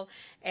call,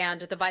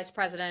 and the vice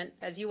president,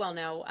 as you well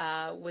know,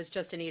 was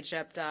just in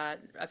Egypt a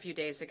few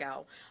days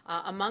ago.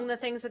 Among the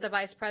things that the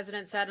vice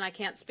president said, and I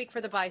can't speak for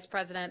the vice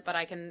president, but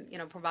I can,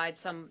 provide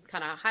some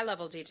kind of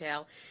high-level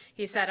detail.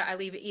 He said, "I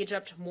leave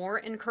Egypt more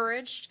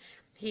encouraged."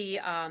 He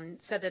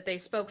said that they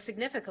spoke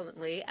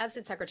significantly, as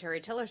did Secretary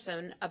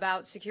Tillerson,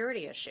 about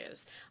security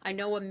issues. I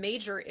know a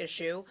major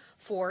issue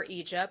for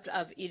Egypt,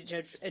 of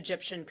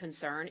Egyptian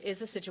concern, is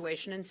the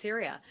situation in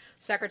Syria.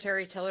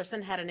 Secretary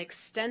Tillerson had an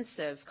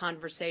extensive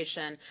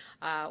conversation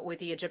with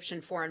the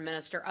Egyptian foreign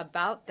minister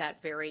about that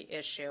very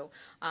issue.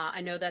 I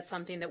know that's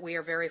something that we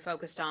are very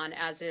focused on,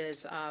 as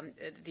is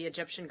the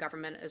Egyptian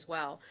government as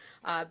well.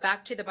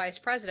 Back to the vice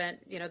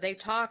president, they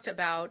talked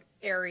about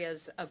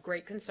areas of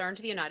great concern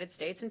to the United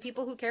States and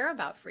people who care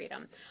about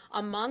freedom.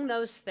 Among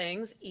those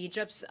things,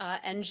 Egypt's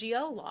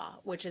NGO law,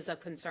 which is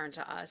of concern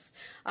to us.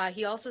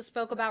 He also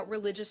spoke about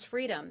religious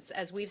freedoms,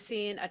 as we've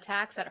seen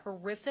attacks, that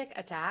horrific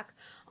attack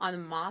on the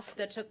mosque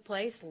that took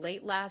place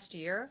late last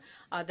year.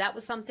 That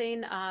was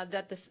something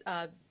that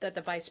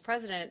the vice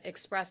president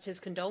expressed his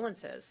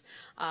condolences.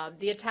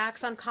 The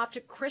attacks on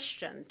Coptic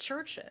Christian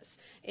churches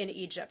in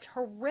Egypt,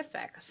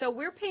 horrific. So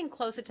we're paying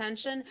close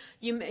attention.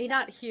 You may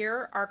not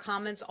hear our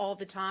comments all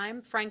the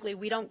time. Frankly,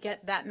 we don't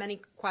get that many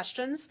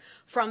questions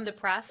from the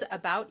press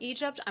about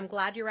Egypt. I'm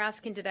glad you're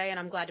asking today, and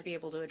I'm glad to be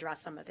able to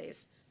address some of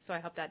these. So I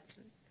hope that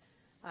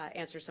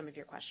answers some of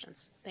your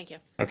questions. Thank you.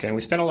 Okay, and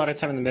we spent a lot of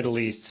time in the Middle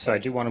East, so I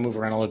do want to move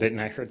around a little bit, and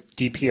I heard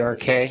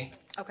DPRK.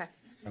 Okay.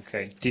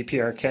 Okay,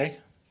 DPRK.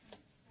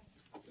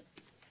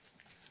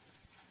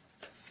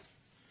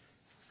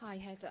 Hi,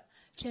 Heather.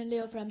 Chen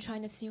Liu from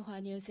China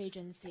Xinhua News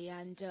Agency.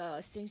 And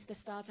since the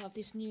start of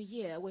this new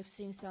year, we've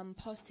seen some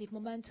positive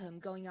momentum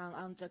going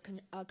on the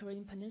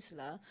Korean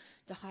Peninsula.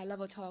 The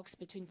high-level talks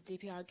between the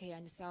DPRK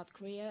and South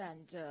Korea,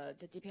 and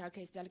the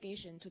DPRK's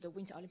delegation to the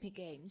Winter Olympic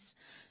Games.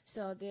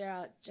 So they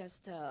are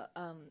just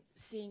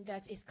seeing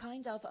that it's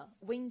kind of a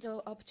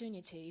window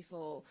opportunity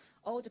for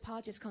all the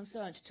parties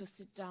concerned to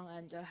sit down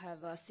and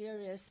have a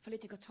serious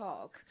political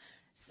talk.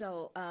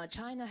 So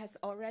China has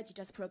already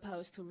just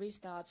proposed to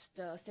restart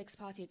the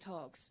six-party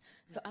talks.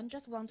 So I'm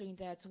just wondering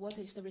that what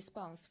is the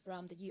response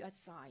from the U.S.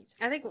 side?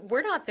 I think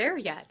we're not there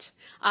yet.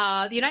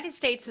 The United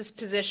States'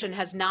 position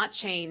has not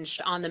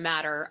changed on the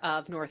matter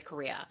of North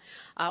Korea.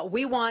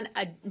 We want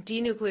a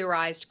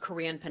denuclearized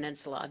Korean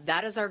peninsula.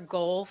 That is our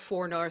goal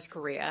for North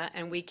Korea,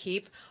 and we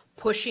keep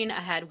pushing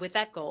ahead with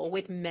that goal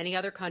with many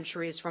other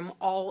countries from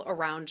all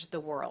around the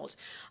world.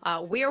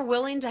 We are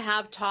willing to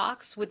have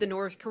talks with the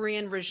North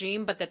Korean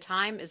regime, but the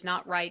time is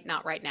not right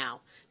now.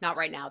 Not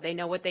right now. They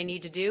know what they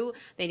need to do.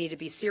 They need to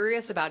be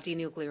serious about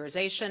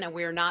denuclearization, and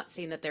we are not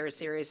seeing that they're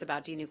serious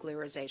about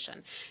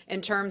denuclearization.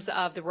 In terms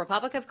of the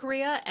Republic of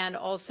Korea and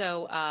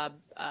also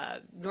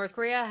North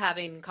Korea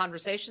having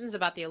conversations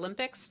about the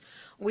Olympics,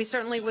 we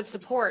certainly would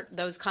support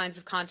those kinds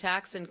of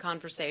contacts and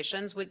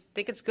conversations. We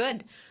think it's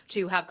good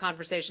to have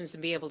conversations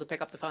and be able to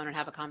pick up the phone and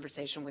have a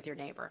conversation with your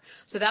neighbor.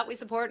 So that we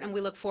support, and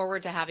we look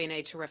forward to having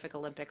a terrific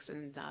Olympics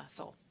in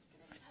Seoul,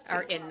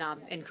 or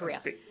in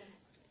Korea.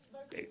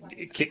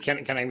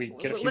 Can we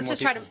get a few Let's more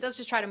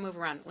just try to move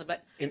around a little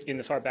bit. in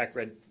the far back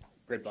red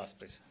blouse,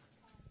 please.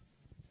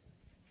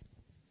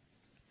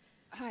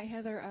 Hi,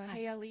 Heather.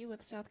 Haya Lee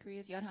with South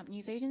Korea's Yonhap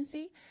News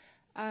Agency.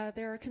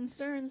 There are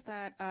concerns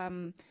that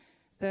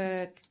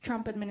the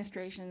Trump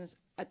administration's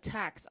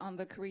attacks on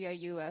the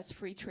Korea-U.S.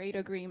 free trade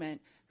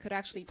agreement could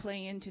actually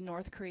play into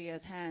North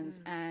Korea's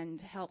hands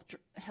and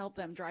help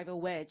them drive a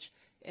wedge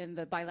in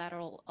the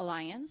bilateral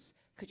alliance.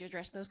 Could you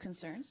address those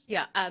concerns?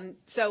 Yeah,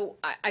 so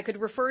I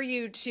could refer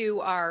you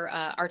to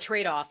our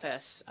trade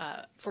office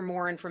for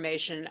more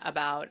information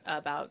about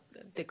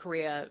the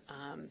Korea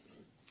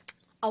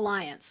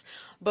alliance.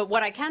 But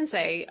what I can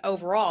say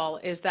overall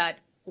is that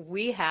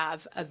we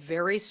have a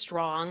very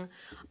strong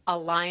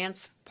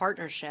alliance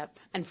partnership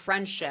and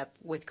friendship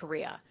with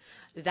Korea.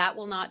 That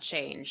will not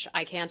change.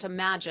 I can't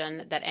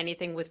imagine that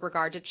anything with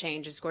regard to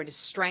change is going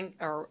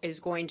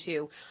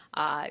to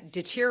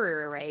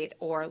deteriorate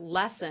or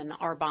lessen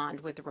our bond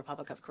with the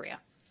Republic of Korea.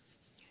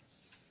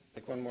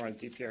 Like one more on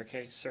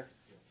DPRK, sir.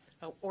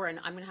 Oh, Oren,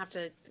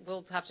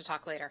 we'll have to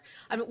talk later.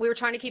 We were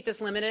trying to keep this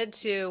limited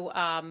to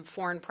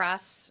foreign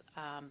press.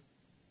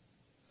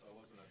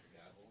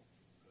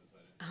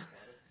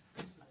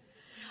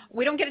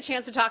 We don't get a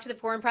chance to talk to the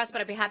foreign press,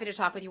 but I'd be happy to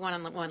talk with you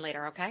one-on-one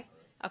later, okay?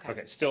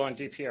 Okay, still on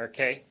DPRK.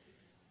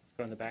 Let's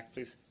go in the back,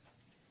 please.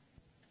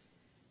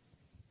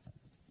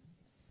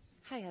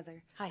 Hi,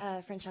 Heather.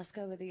 Hi.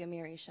 Francesca with the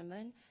Amiri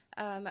Shimbun.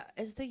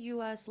 Is the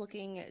U.S.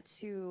 looking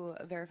to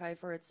verify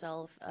for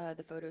itself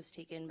the photos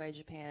taken by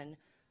Japan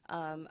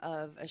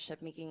of a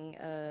ship making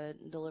a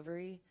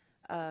delivery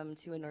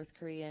to a North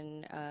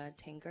Korean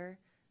tanker?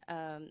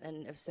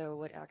 And if so,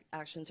 what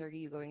actions are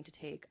you going to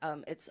take?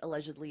 It's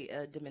allegedly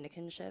a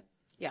Dominican ship.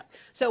 Yeah,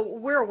 so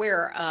we're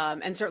aware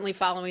and certainly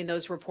following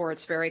those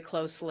reports very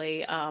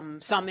closely.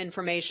 Some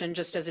information,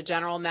 just as a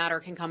general matter,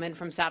 can come in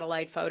from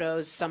satellite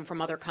photos, some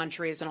from other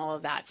countries and all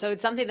of that. So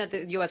it's something that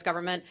the U.S.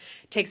 government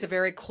takes a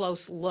very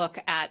close look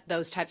at,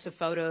 those types of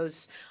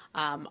photos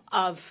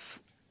of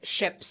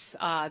ships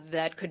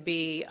that could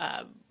be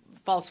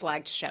false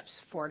flagged ships,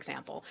 for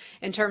example.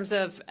 In terms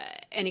of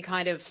any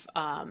kind of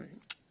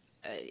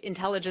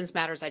intelligence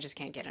matters, I just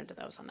can't get into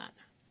those on that.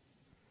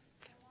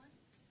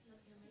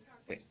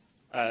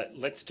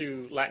 Let's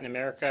do Latin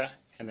America,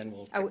 and then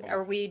we'll...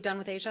 Are we done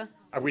with Asia?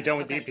 Are we done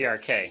with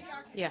DPRK?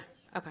 Yeah,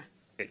 okay.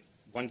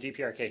 One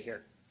DPRK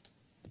here.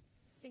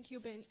 Thank you,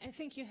 Ben, and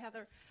thank you,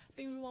 Heather.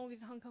 Ben Ruan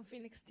with Hong Kong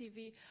Phoenix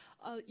TV.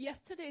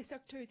 Yesterday,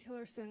 Secretary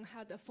Tillerson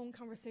had a phone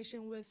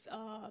conversation with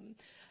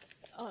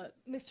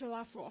Mr.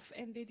 Lavrov,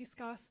 and they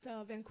discussed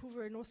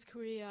Vancouver, North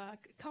Korea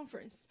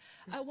conference.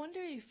 I wonder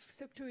if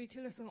Secretary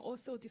Tillerson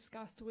also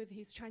discussed with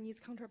his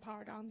Chinese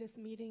counterpart on this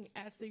meeting,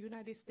 as the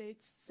United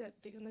States said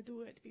they're going to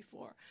do it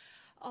before.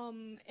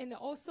 And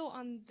also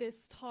on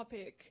this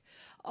topic,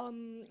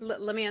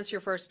 let me answer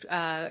your first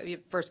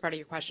part of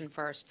your question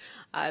first.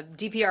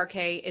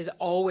 DPRK is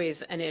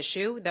always an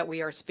issue that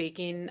we are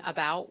speaking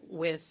about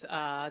with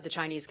the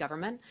Chinese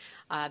government.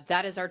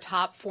 That is our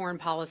top foreign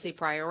policy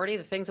priority.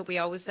 The things that we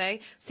always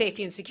say,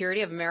 safety and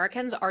security of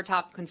Americans, our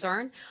top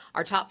concern.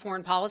 Our top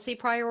foreign policy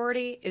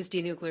priority is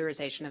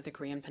denuclearization of the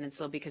Korean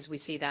Peninsula, because we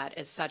see that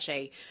as such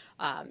a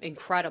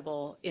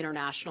incredible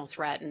international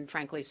threat, and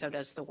frankly, so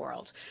does the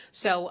world.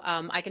 So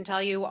I can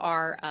tell you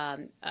our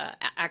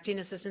Acting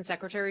Assistant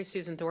Secretary,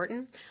 Susan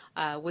Thornton,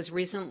 was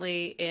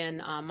recently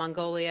in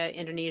Mongolia,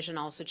 Indonesia, and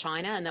also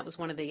China, and that was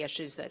one of the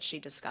issues that she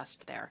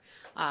discussed there.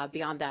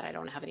 Beyond that, I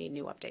don't have any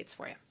new updates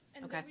for you.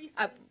 Okay.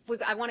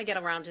 I want to get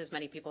around to as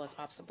many people as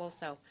possible,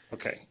 so.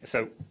 Okay,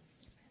 so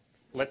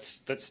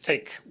let's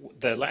take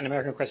the Latin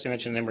American question you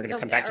mentioned, and then we're going to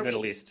come back to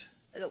Middle East.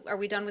 Are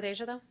we done with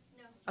Asia, though?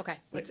 No. Okay,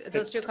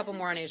 let's do a couple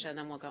more on Asia, and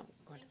then we'll go.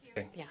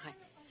 Okay. Yeah, hi.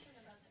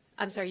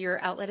 I'm sorry,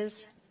 your outlet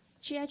is?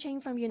 Chia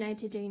Cheng from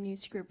United Day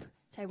News Group,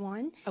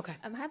 Taiwan. Okay.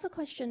 I have a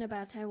question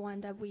about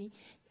Taiwan that we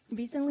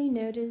recently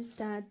noticed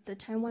that the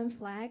Taiwan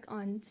flag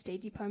on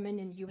State Department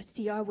and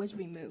USTR was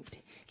removed.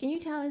 Can you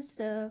tell us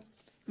the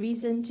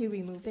reason to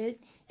remove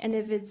it? And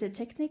if it's a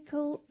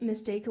technical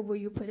mistake, will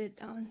you put it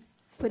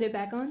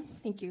back on?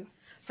 Thank you.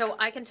 So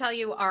I can tell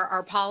you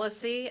our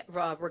policy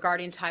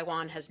regarding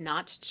Taiwan has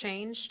not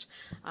changed.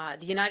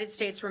 The United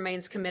States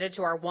remains committed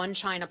to our One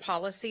China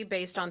policy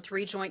based on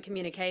 3 joint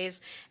communiques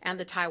and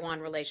the Taiwan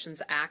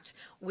Relations Act.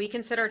 We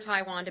consider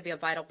Taiwan to be a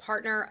vital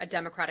partner, a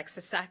democratic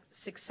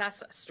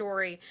success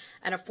story,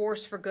 and a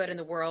force for good in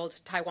the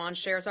world. Taiwan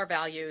shares our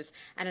values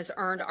and has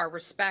earned our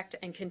respect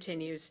and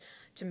continues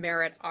to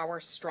merit our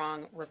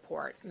strong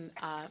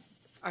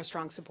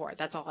support.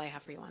 That's all I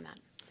have for you on that.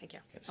 Thank you.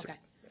 Okay. Okay.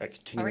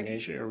 Continuing All right.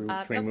 Asia, or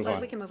can we move on?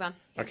 We can move on.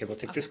 Okay, we'll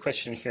take this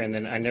question here, and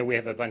then I know we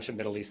have a bunch of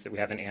Middle East that we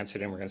haven't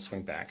answered, and we're going to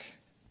swing back.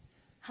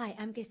 Hi,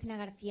 I'm Cristina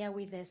Garcia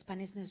with the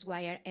Spanish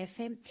newswire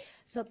EFE.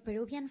 So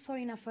Peruvian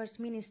Foreign Affairs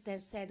Minister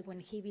said when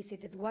he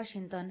visited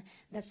Washington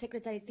that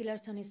Secretary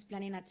Tillerson is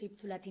planning a trip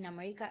to Latin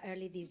America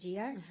early this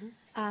year,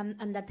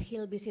 and that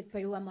he'll visit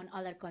Peru among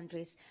other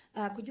countries.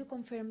 Could you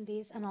confirm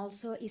this? And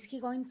also, is he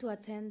going to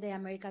attend the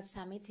Americas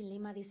Summit in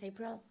Lima this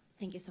April?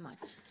 Thank you so much.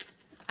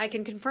 I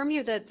can confirm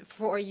that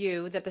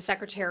the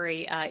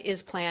Secretary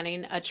is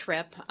planning a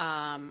trip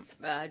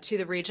to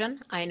the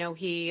region. I know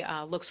he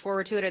looks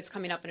forward to it. It's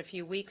coming up in a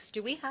few weeks.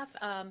 Do we have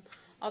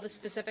all the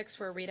specifics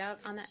for a readout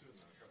on that?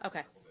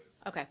 Okay.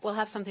 Okay, we'll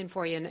have something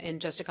for you in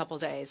just a couple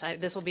days.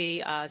 This will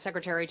be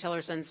Secretary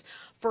Tillerson's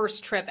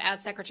first trip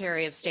as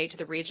Secretary of State to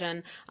the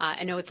region.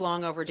 I know it's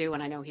long overdue,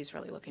 and I know he's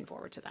really looking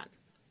forward to that.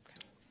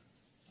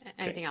 Okay.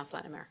 Anything else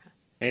Latin America?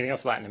 Anything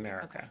else Latin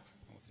America? Okay.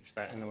 We'll finish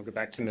that, and then we'll go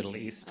back to Middle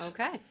East.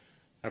 Okay.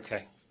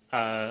 Okay.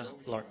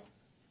 Laura.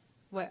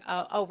 What,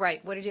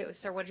 right.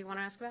 Sir, what did you want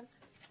to ask about?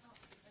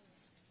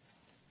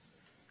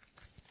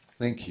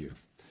 Thank you.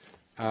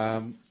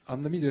 On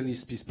the Middle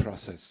East peace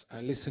process, I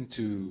listened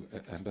to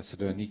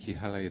Ambassador Nikki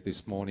Haley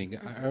this morning.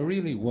 I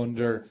really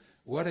wonder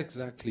what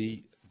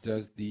exactly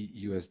does the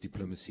U.S.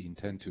 diplomacy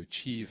intend to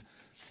achieve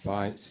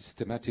by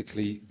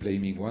systematically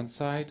blaming one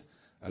side,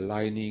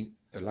 aligning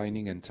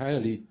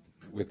entirely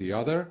with the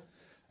other?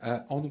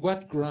 On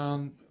what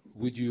ground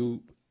would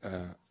you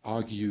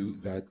argue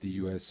that the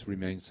U.S.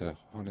 remains a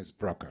honest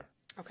broker?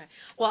 Okay.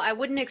 Well, I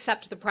wouldn't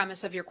accept the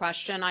premise of your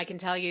question. I can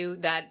tell you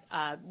that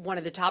one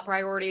of the top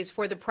priorities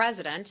for the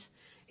president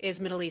is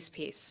Middle East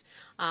peace.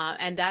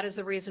 And that is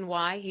the reason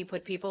why he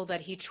put people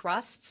that he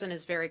trusts and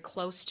is very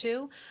close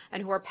to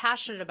and who are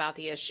passionate about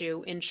the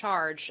issue in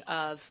charge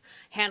of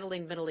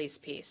handling Middle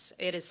East peace.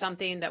 It is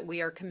something that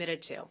we are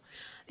committed to.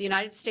 The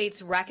United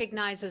States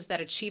recognizes that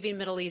achieving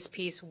Middle East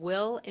peace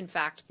will, in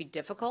fact, be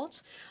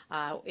difficult.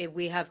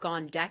 We have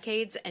gone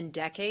decades and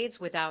decades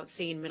without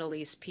seeing Middle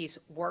East peace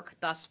work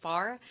thus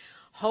far.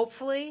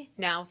 Hopefully,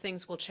 now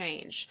things will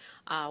change.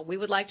 We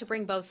would like to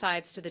bring both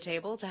sides to the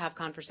table to have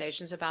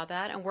conversations about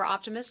that, and we're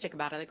optimistic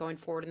about it going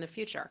forward in the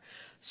future.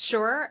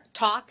 Sure,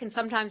 talk can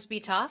sometimes be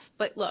tough,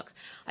 but look,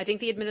 I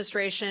think the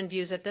administration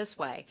views it this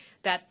way,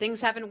 that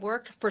things haven't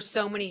worked for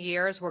so many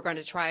years, we're going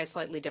to try a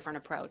slightly different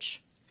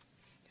approach.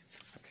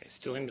 Okay,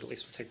 still in Middle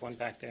East, we'll take one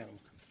back there.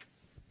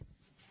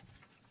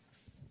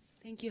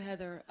 Thank you,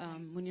 Heather.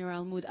 Munir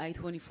Al-Mood,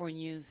 I-24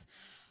 News.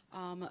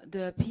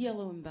 The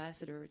PLO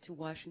ambassador to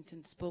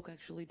Washington spoke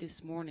actually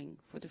this morning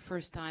for the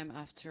first time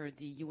after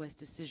the U.S.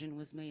 decision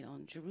was made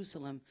on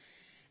Jerusalem,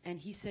 and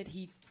he said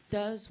he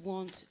doesn't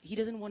want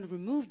to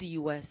remove the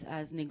U.S.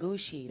 as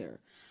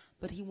negotiator,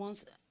 but he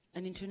wants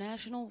an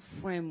international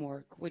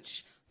framework,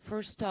 which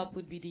first stop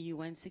would be the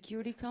UN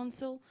Security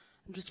Council.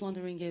 I'm just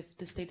wondering if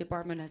the State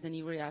Department has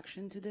any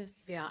reaction to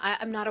this. Yeah,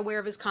 I'm not aware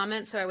of his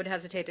comments, so I would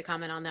hesitate to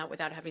comment on that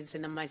without having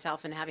seen them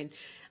myself and having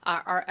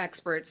our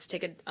experts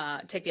take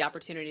the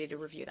opportunity to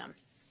review them.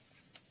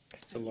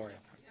 So, Laura.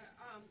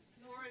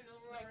 Laura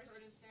Milroy,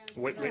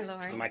 Kurdistan. Wait,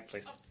 for the mic,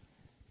 please.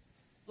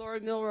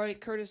 Laura Milroy,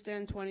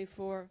 Kurdistan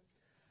 24.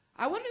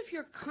 I wonder if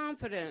you're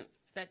confident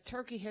that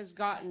Turkey has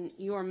gotten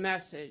your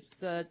message.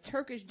 The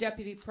Turkish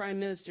Deputy Prime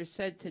Minister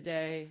said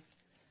today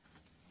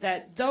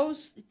that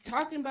those,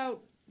 talking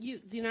about the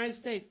United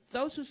States,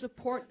 those who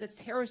support the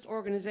terrorist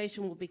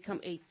organization will become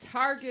a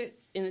target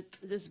in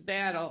this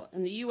battle,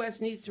 and the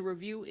U.S. needs to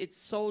review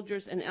its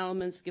soldiers and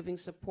elements giving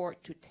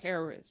support to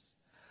terrorists.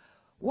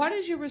 What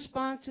is your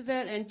response to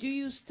that, and do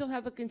you still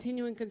have a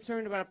continuing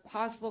concern about a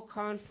possible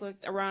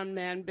conflict around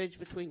Manbij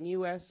between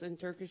U.S. and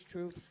Turkish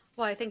troops?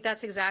 Well, I think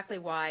that's exactly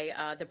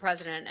why the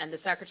President and the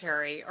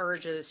Secretary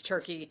urges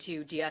Turkey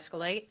to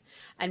de-escalate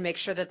and make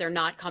sure that they're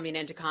not coming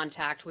into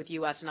contact with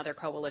U.S. and other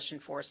coalition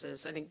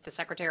forces. I think the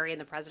Secretary and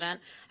the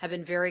President have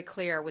been very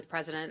clear with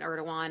President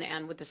Erdogan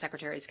and with the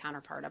Secretary's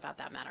counterpart about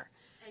that matter.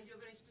 And do you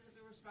have any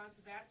specific response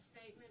to that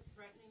statement,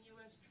 threatening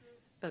U.S.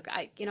 troops? Look,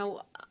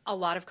 a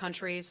lot of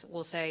countries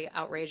will say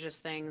outrageous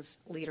things.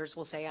 Leaders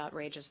will say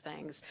outrageous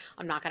things.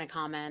 I'm not going to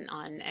comment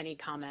on every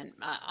comment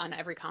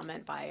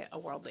by a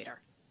world leader.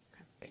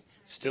 Okay.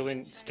 Still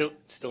in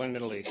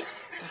Middle East.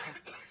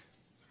 Okay.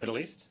 Middle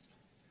East?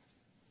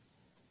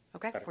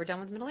 Okay, we're done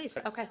with the Middle East.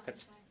 Okay.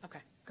 Okay,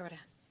 go right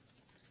ahead.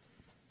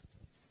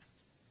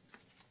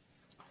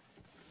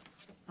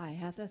 Hi,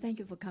 Heather. Thank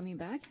you for coming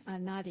back.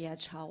 Nadia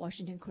Chow,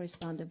 Washington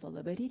correspondent for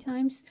Liberty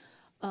Times.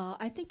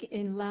 I think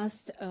in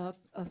last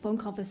phone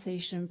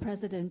conversation,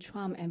 President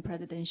Trump and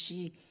President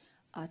Xi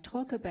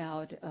talk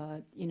about,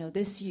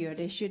 this year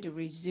they should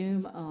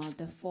resume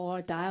the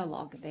 4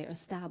 dialogue they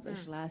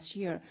established last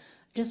year.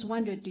 Just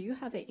wonder, do you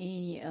have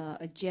any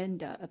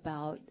agenda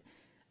about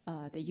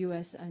the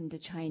U.S. and the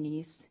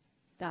Chinese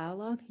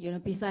dialogue?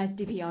 Besides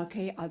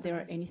DPRK, are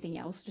there anything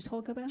else to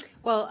talk about?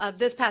 Well,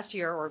 this past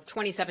year, or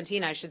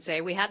 2017, I should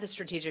say, we had the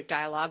strategic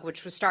dialogue,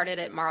 which was started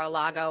at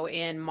Mar-a-Lago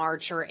in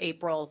March or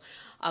April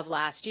of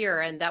last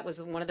year. And that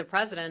was one of the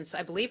president's,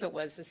 I believe it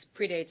was, this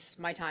predates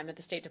my time at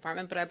the State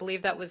Department, but I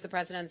believe that was the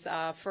president's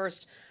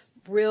first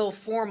real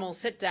formal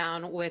sit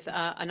down with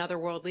another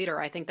world leader.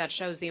 I think that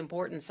shows the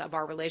importance of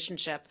our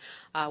relationship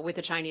with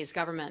the Chinese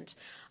government.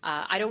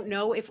 I don't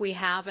know if we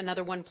have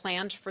another one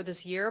planned for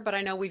this year, but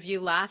I know we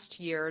view last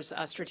year's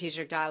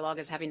strategic dialogue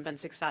as having been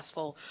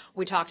successful.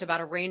 We talked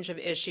about a range of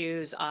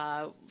issues.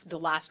 The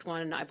last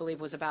one, I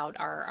believe, was about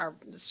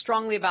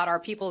strongly about our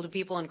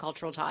people-to-people and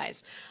cultural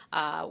ties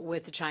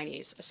with the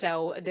Chinese.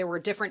 So there were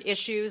different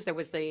issues. There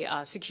was the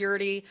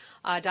security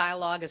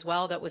dialogue as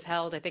well that was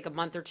held, I think, a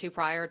month or 2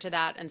 prior to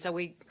that. And so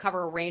we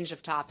cover a range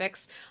of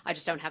topics. I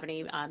just don't have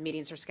any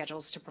meetings or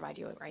schedules to provide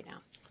you right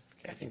now.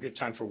 Okay, I think we have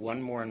time for one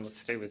more, and let's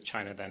stay with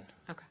China then.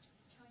 Okay.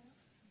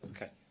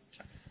 Okay.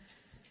 China.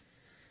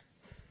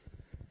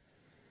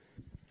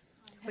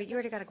 Wait, you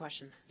already got a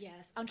question.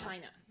 Yes, on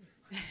China.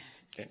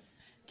 Okay.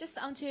 Just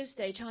on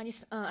Tuesday,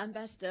 Chinese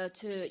ambassador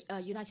to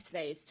United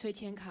States, Cui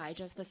Tiankai,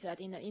 just said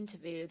in an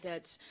interview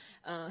that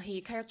he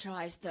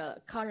characterized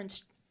the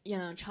current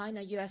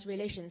China-U.S.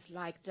 relations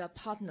like the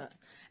partner,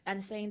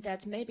 and saying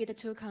that maybe the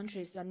 2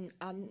 countries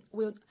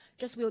will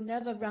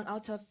never run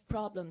out of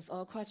problems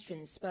or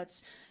questions,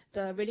 but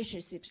the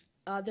relationships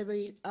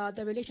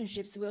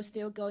will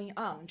still going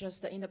on,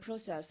 just in the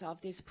process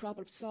of this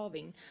problem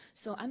solving.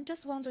 So I'm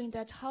just wondering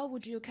that how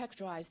would you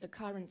characterize the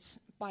current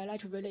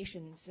bilateral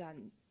relations?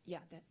 And yeah,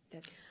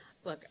 that's it.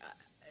 Look,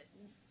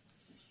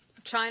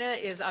 China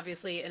is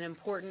obviously an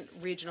important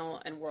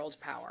regional and world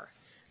power.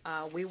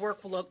 We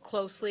work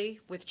closely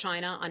with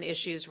China on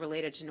issues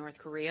related to North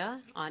Korea,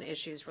 on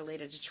issues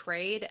related to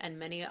trade, and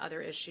many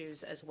other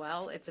issues as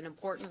well. It's an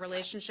important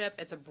relationship.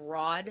 It's a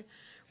broad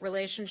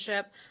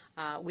relationship.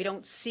 We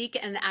don't seek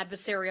an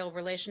adversarial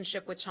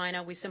relationship with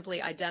China. We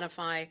simply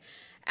identify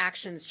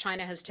actions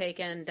China has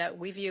taken that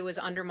we view as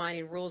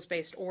undermining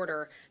rules-based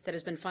order that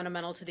has been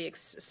fundamental to the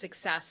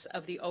success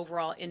of the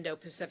overall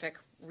Indo-Pacific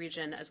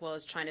region, as well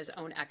as China's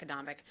own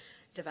economic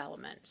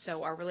development.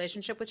 So our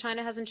relationship with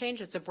China hasn't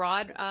changed. It's a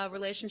broad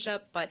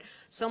relationship, but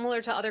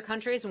similar to other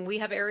countries, when we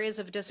have areas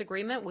of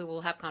disagreement, we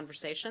will have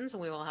conversations,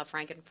 and we will have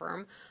frank and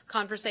firm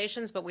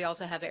conversations, but we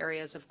also have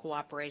areas of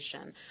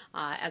cooperation.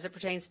 As it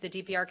pertains to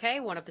the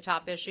DPRK, one of the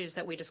top issues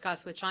that we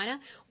discuss with China,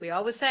 we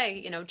always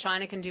say,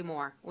 China can do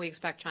more. We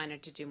expect China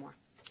to do more.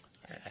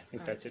 I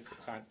think that's it for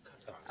time.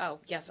 Oh,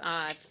 yes,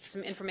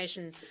 some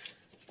information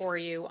for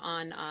you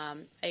on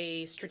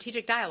a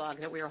strategic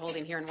dialogue that we are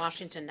holding here in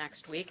Washington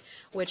next week,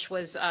 which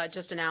was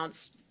just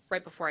announced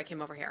right before I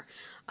came over here.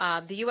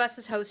 The U.S.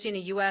 is hosting a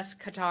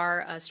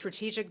U.S.-Qatar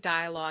strategic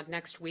dialogue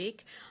next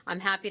week.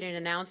 I'm happy to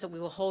announce that we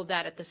will hold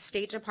that at the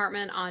State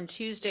Department on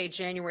Tuesday,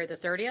 January the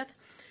 30th.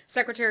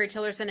 Secretary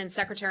Tillerson and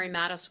Secretary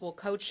Mattis will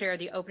co-chair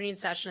the opening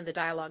session of the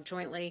dialogue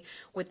jointly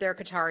with their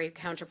Qatari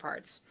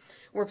counterparts.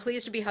 We're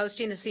pleased to be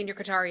hosting the senior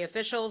Qatari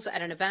officials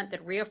at an event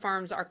that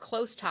reaffirms our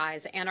close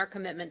ties and our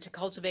commitment to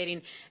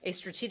cultivating a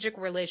strategic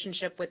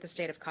relationship with the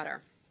state of Qatar.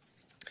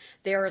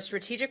 They are a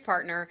strategic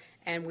partner,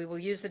 and we will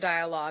use the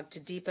dialogue to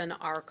deepen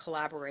our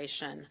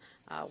collaboration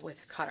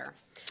with Qatar.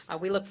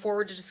 We look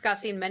forward to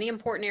discussing many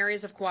important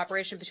areas of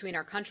cooperation between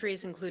our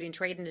countries, including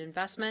trade and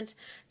investment,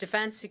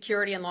 defense,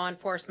 security and law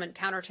enforcement,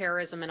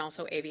 counterterrorism, and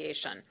also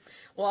aviation.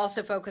 We'll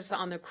also focus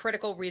on the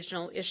critical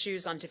regional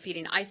issues on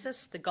defeating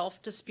ISIS, the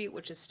Gulf dispute,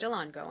 which is still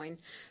ongoing,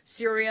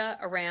 Syria,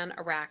 Iran,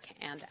 Iraq,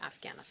 and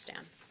Afghanistan.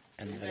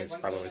 And that is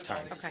probably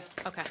time.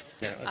 Okay.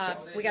 Yeah,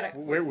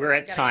 We're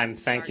at time.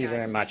 Thank you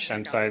very much.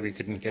 I'm sorry we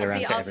couldn't get around to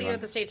everyone. I'll see you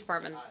at the State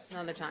Department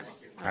another time.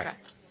 All right.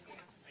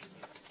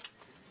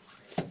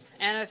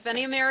 And if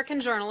any American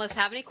journalists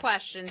have any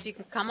questions, you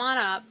can come on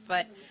up.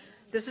 But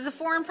this is a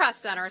foreign press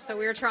center, so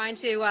we are trying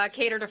to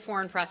cater to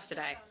foreign press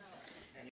today.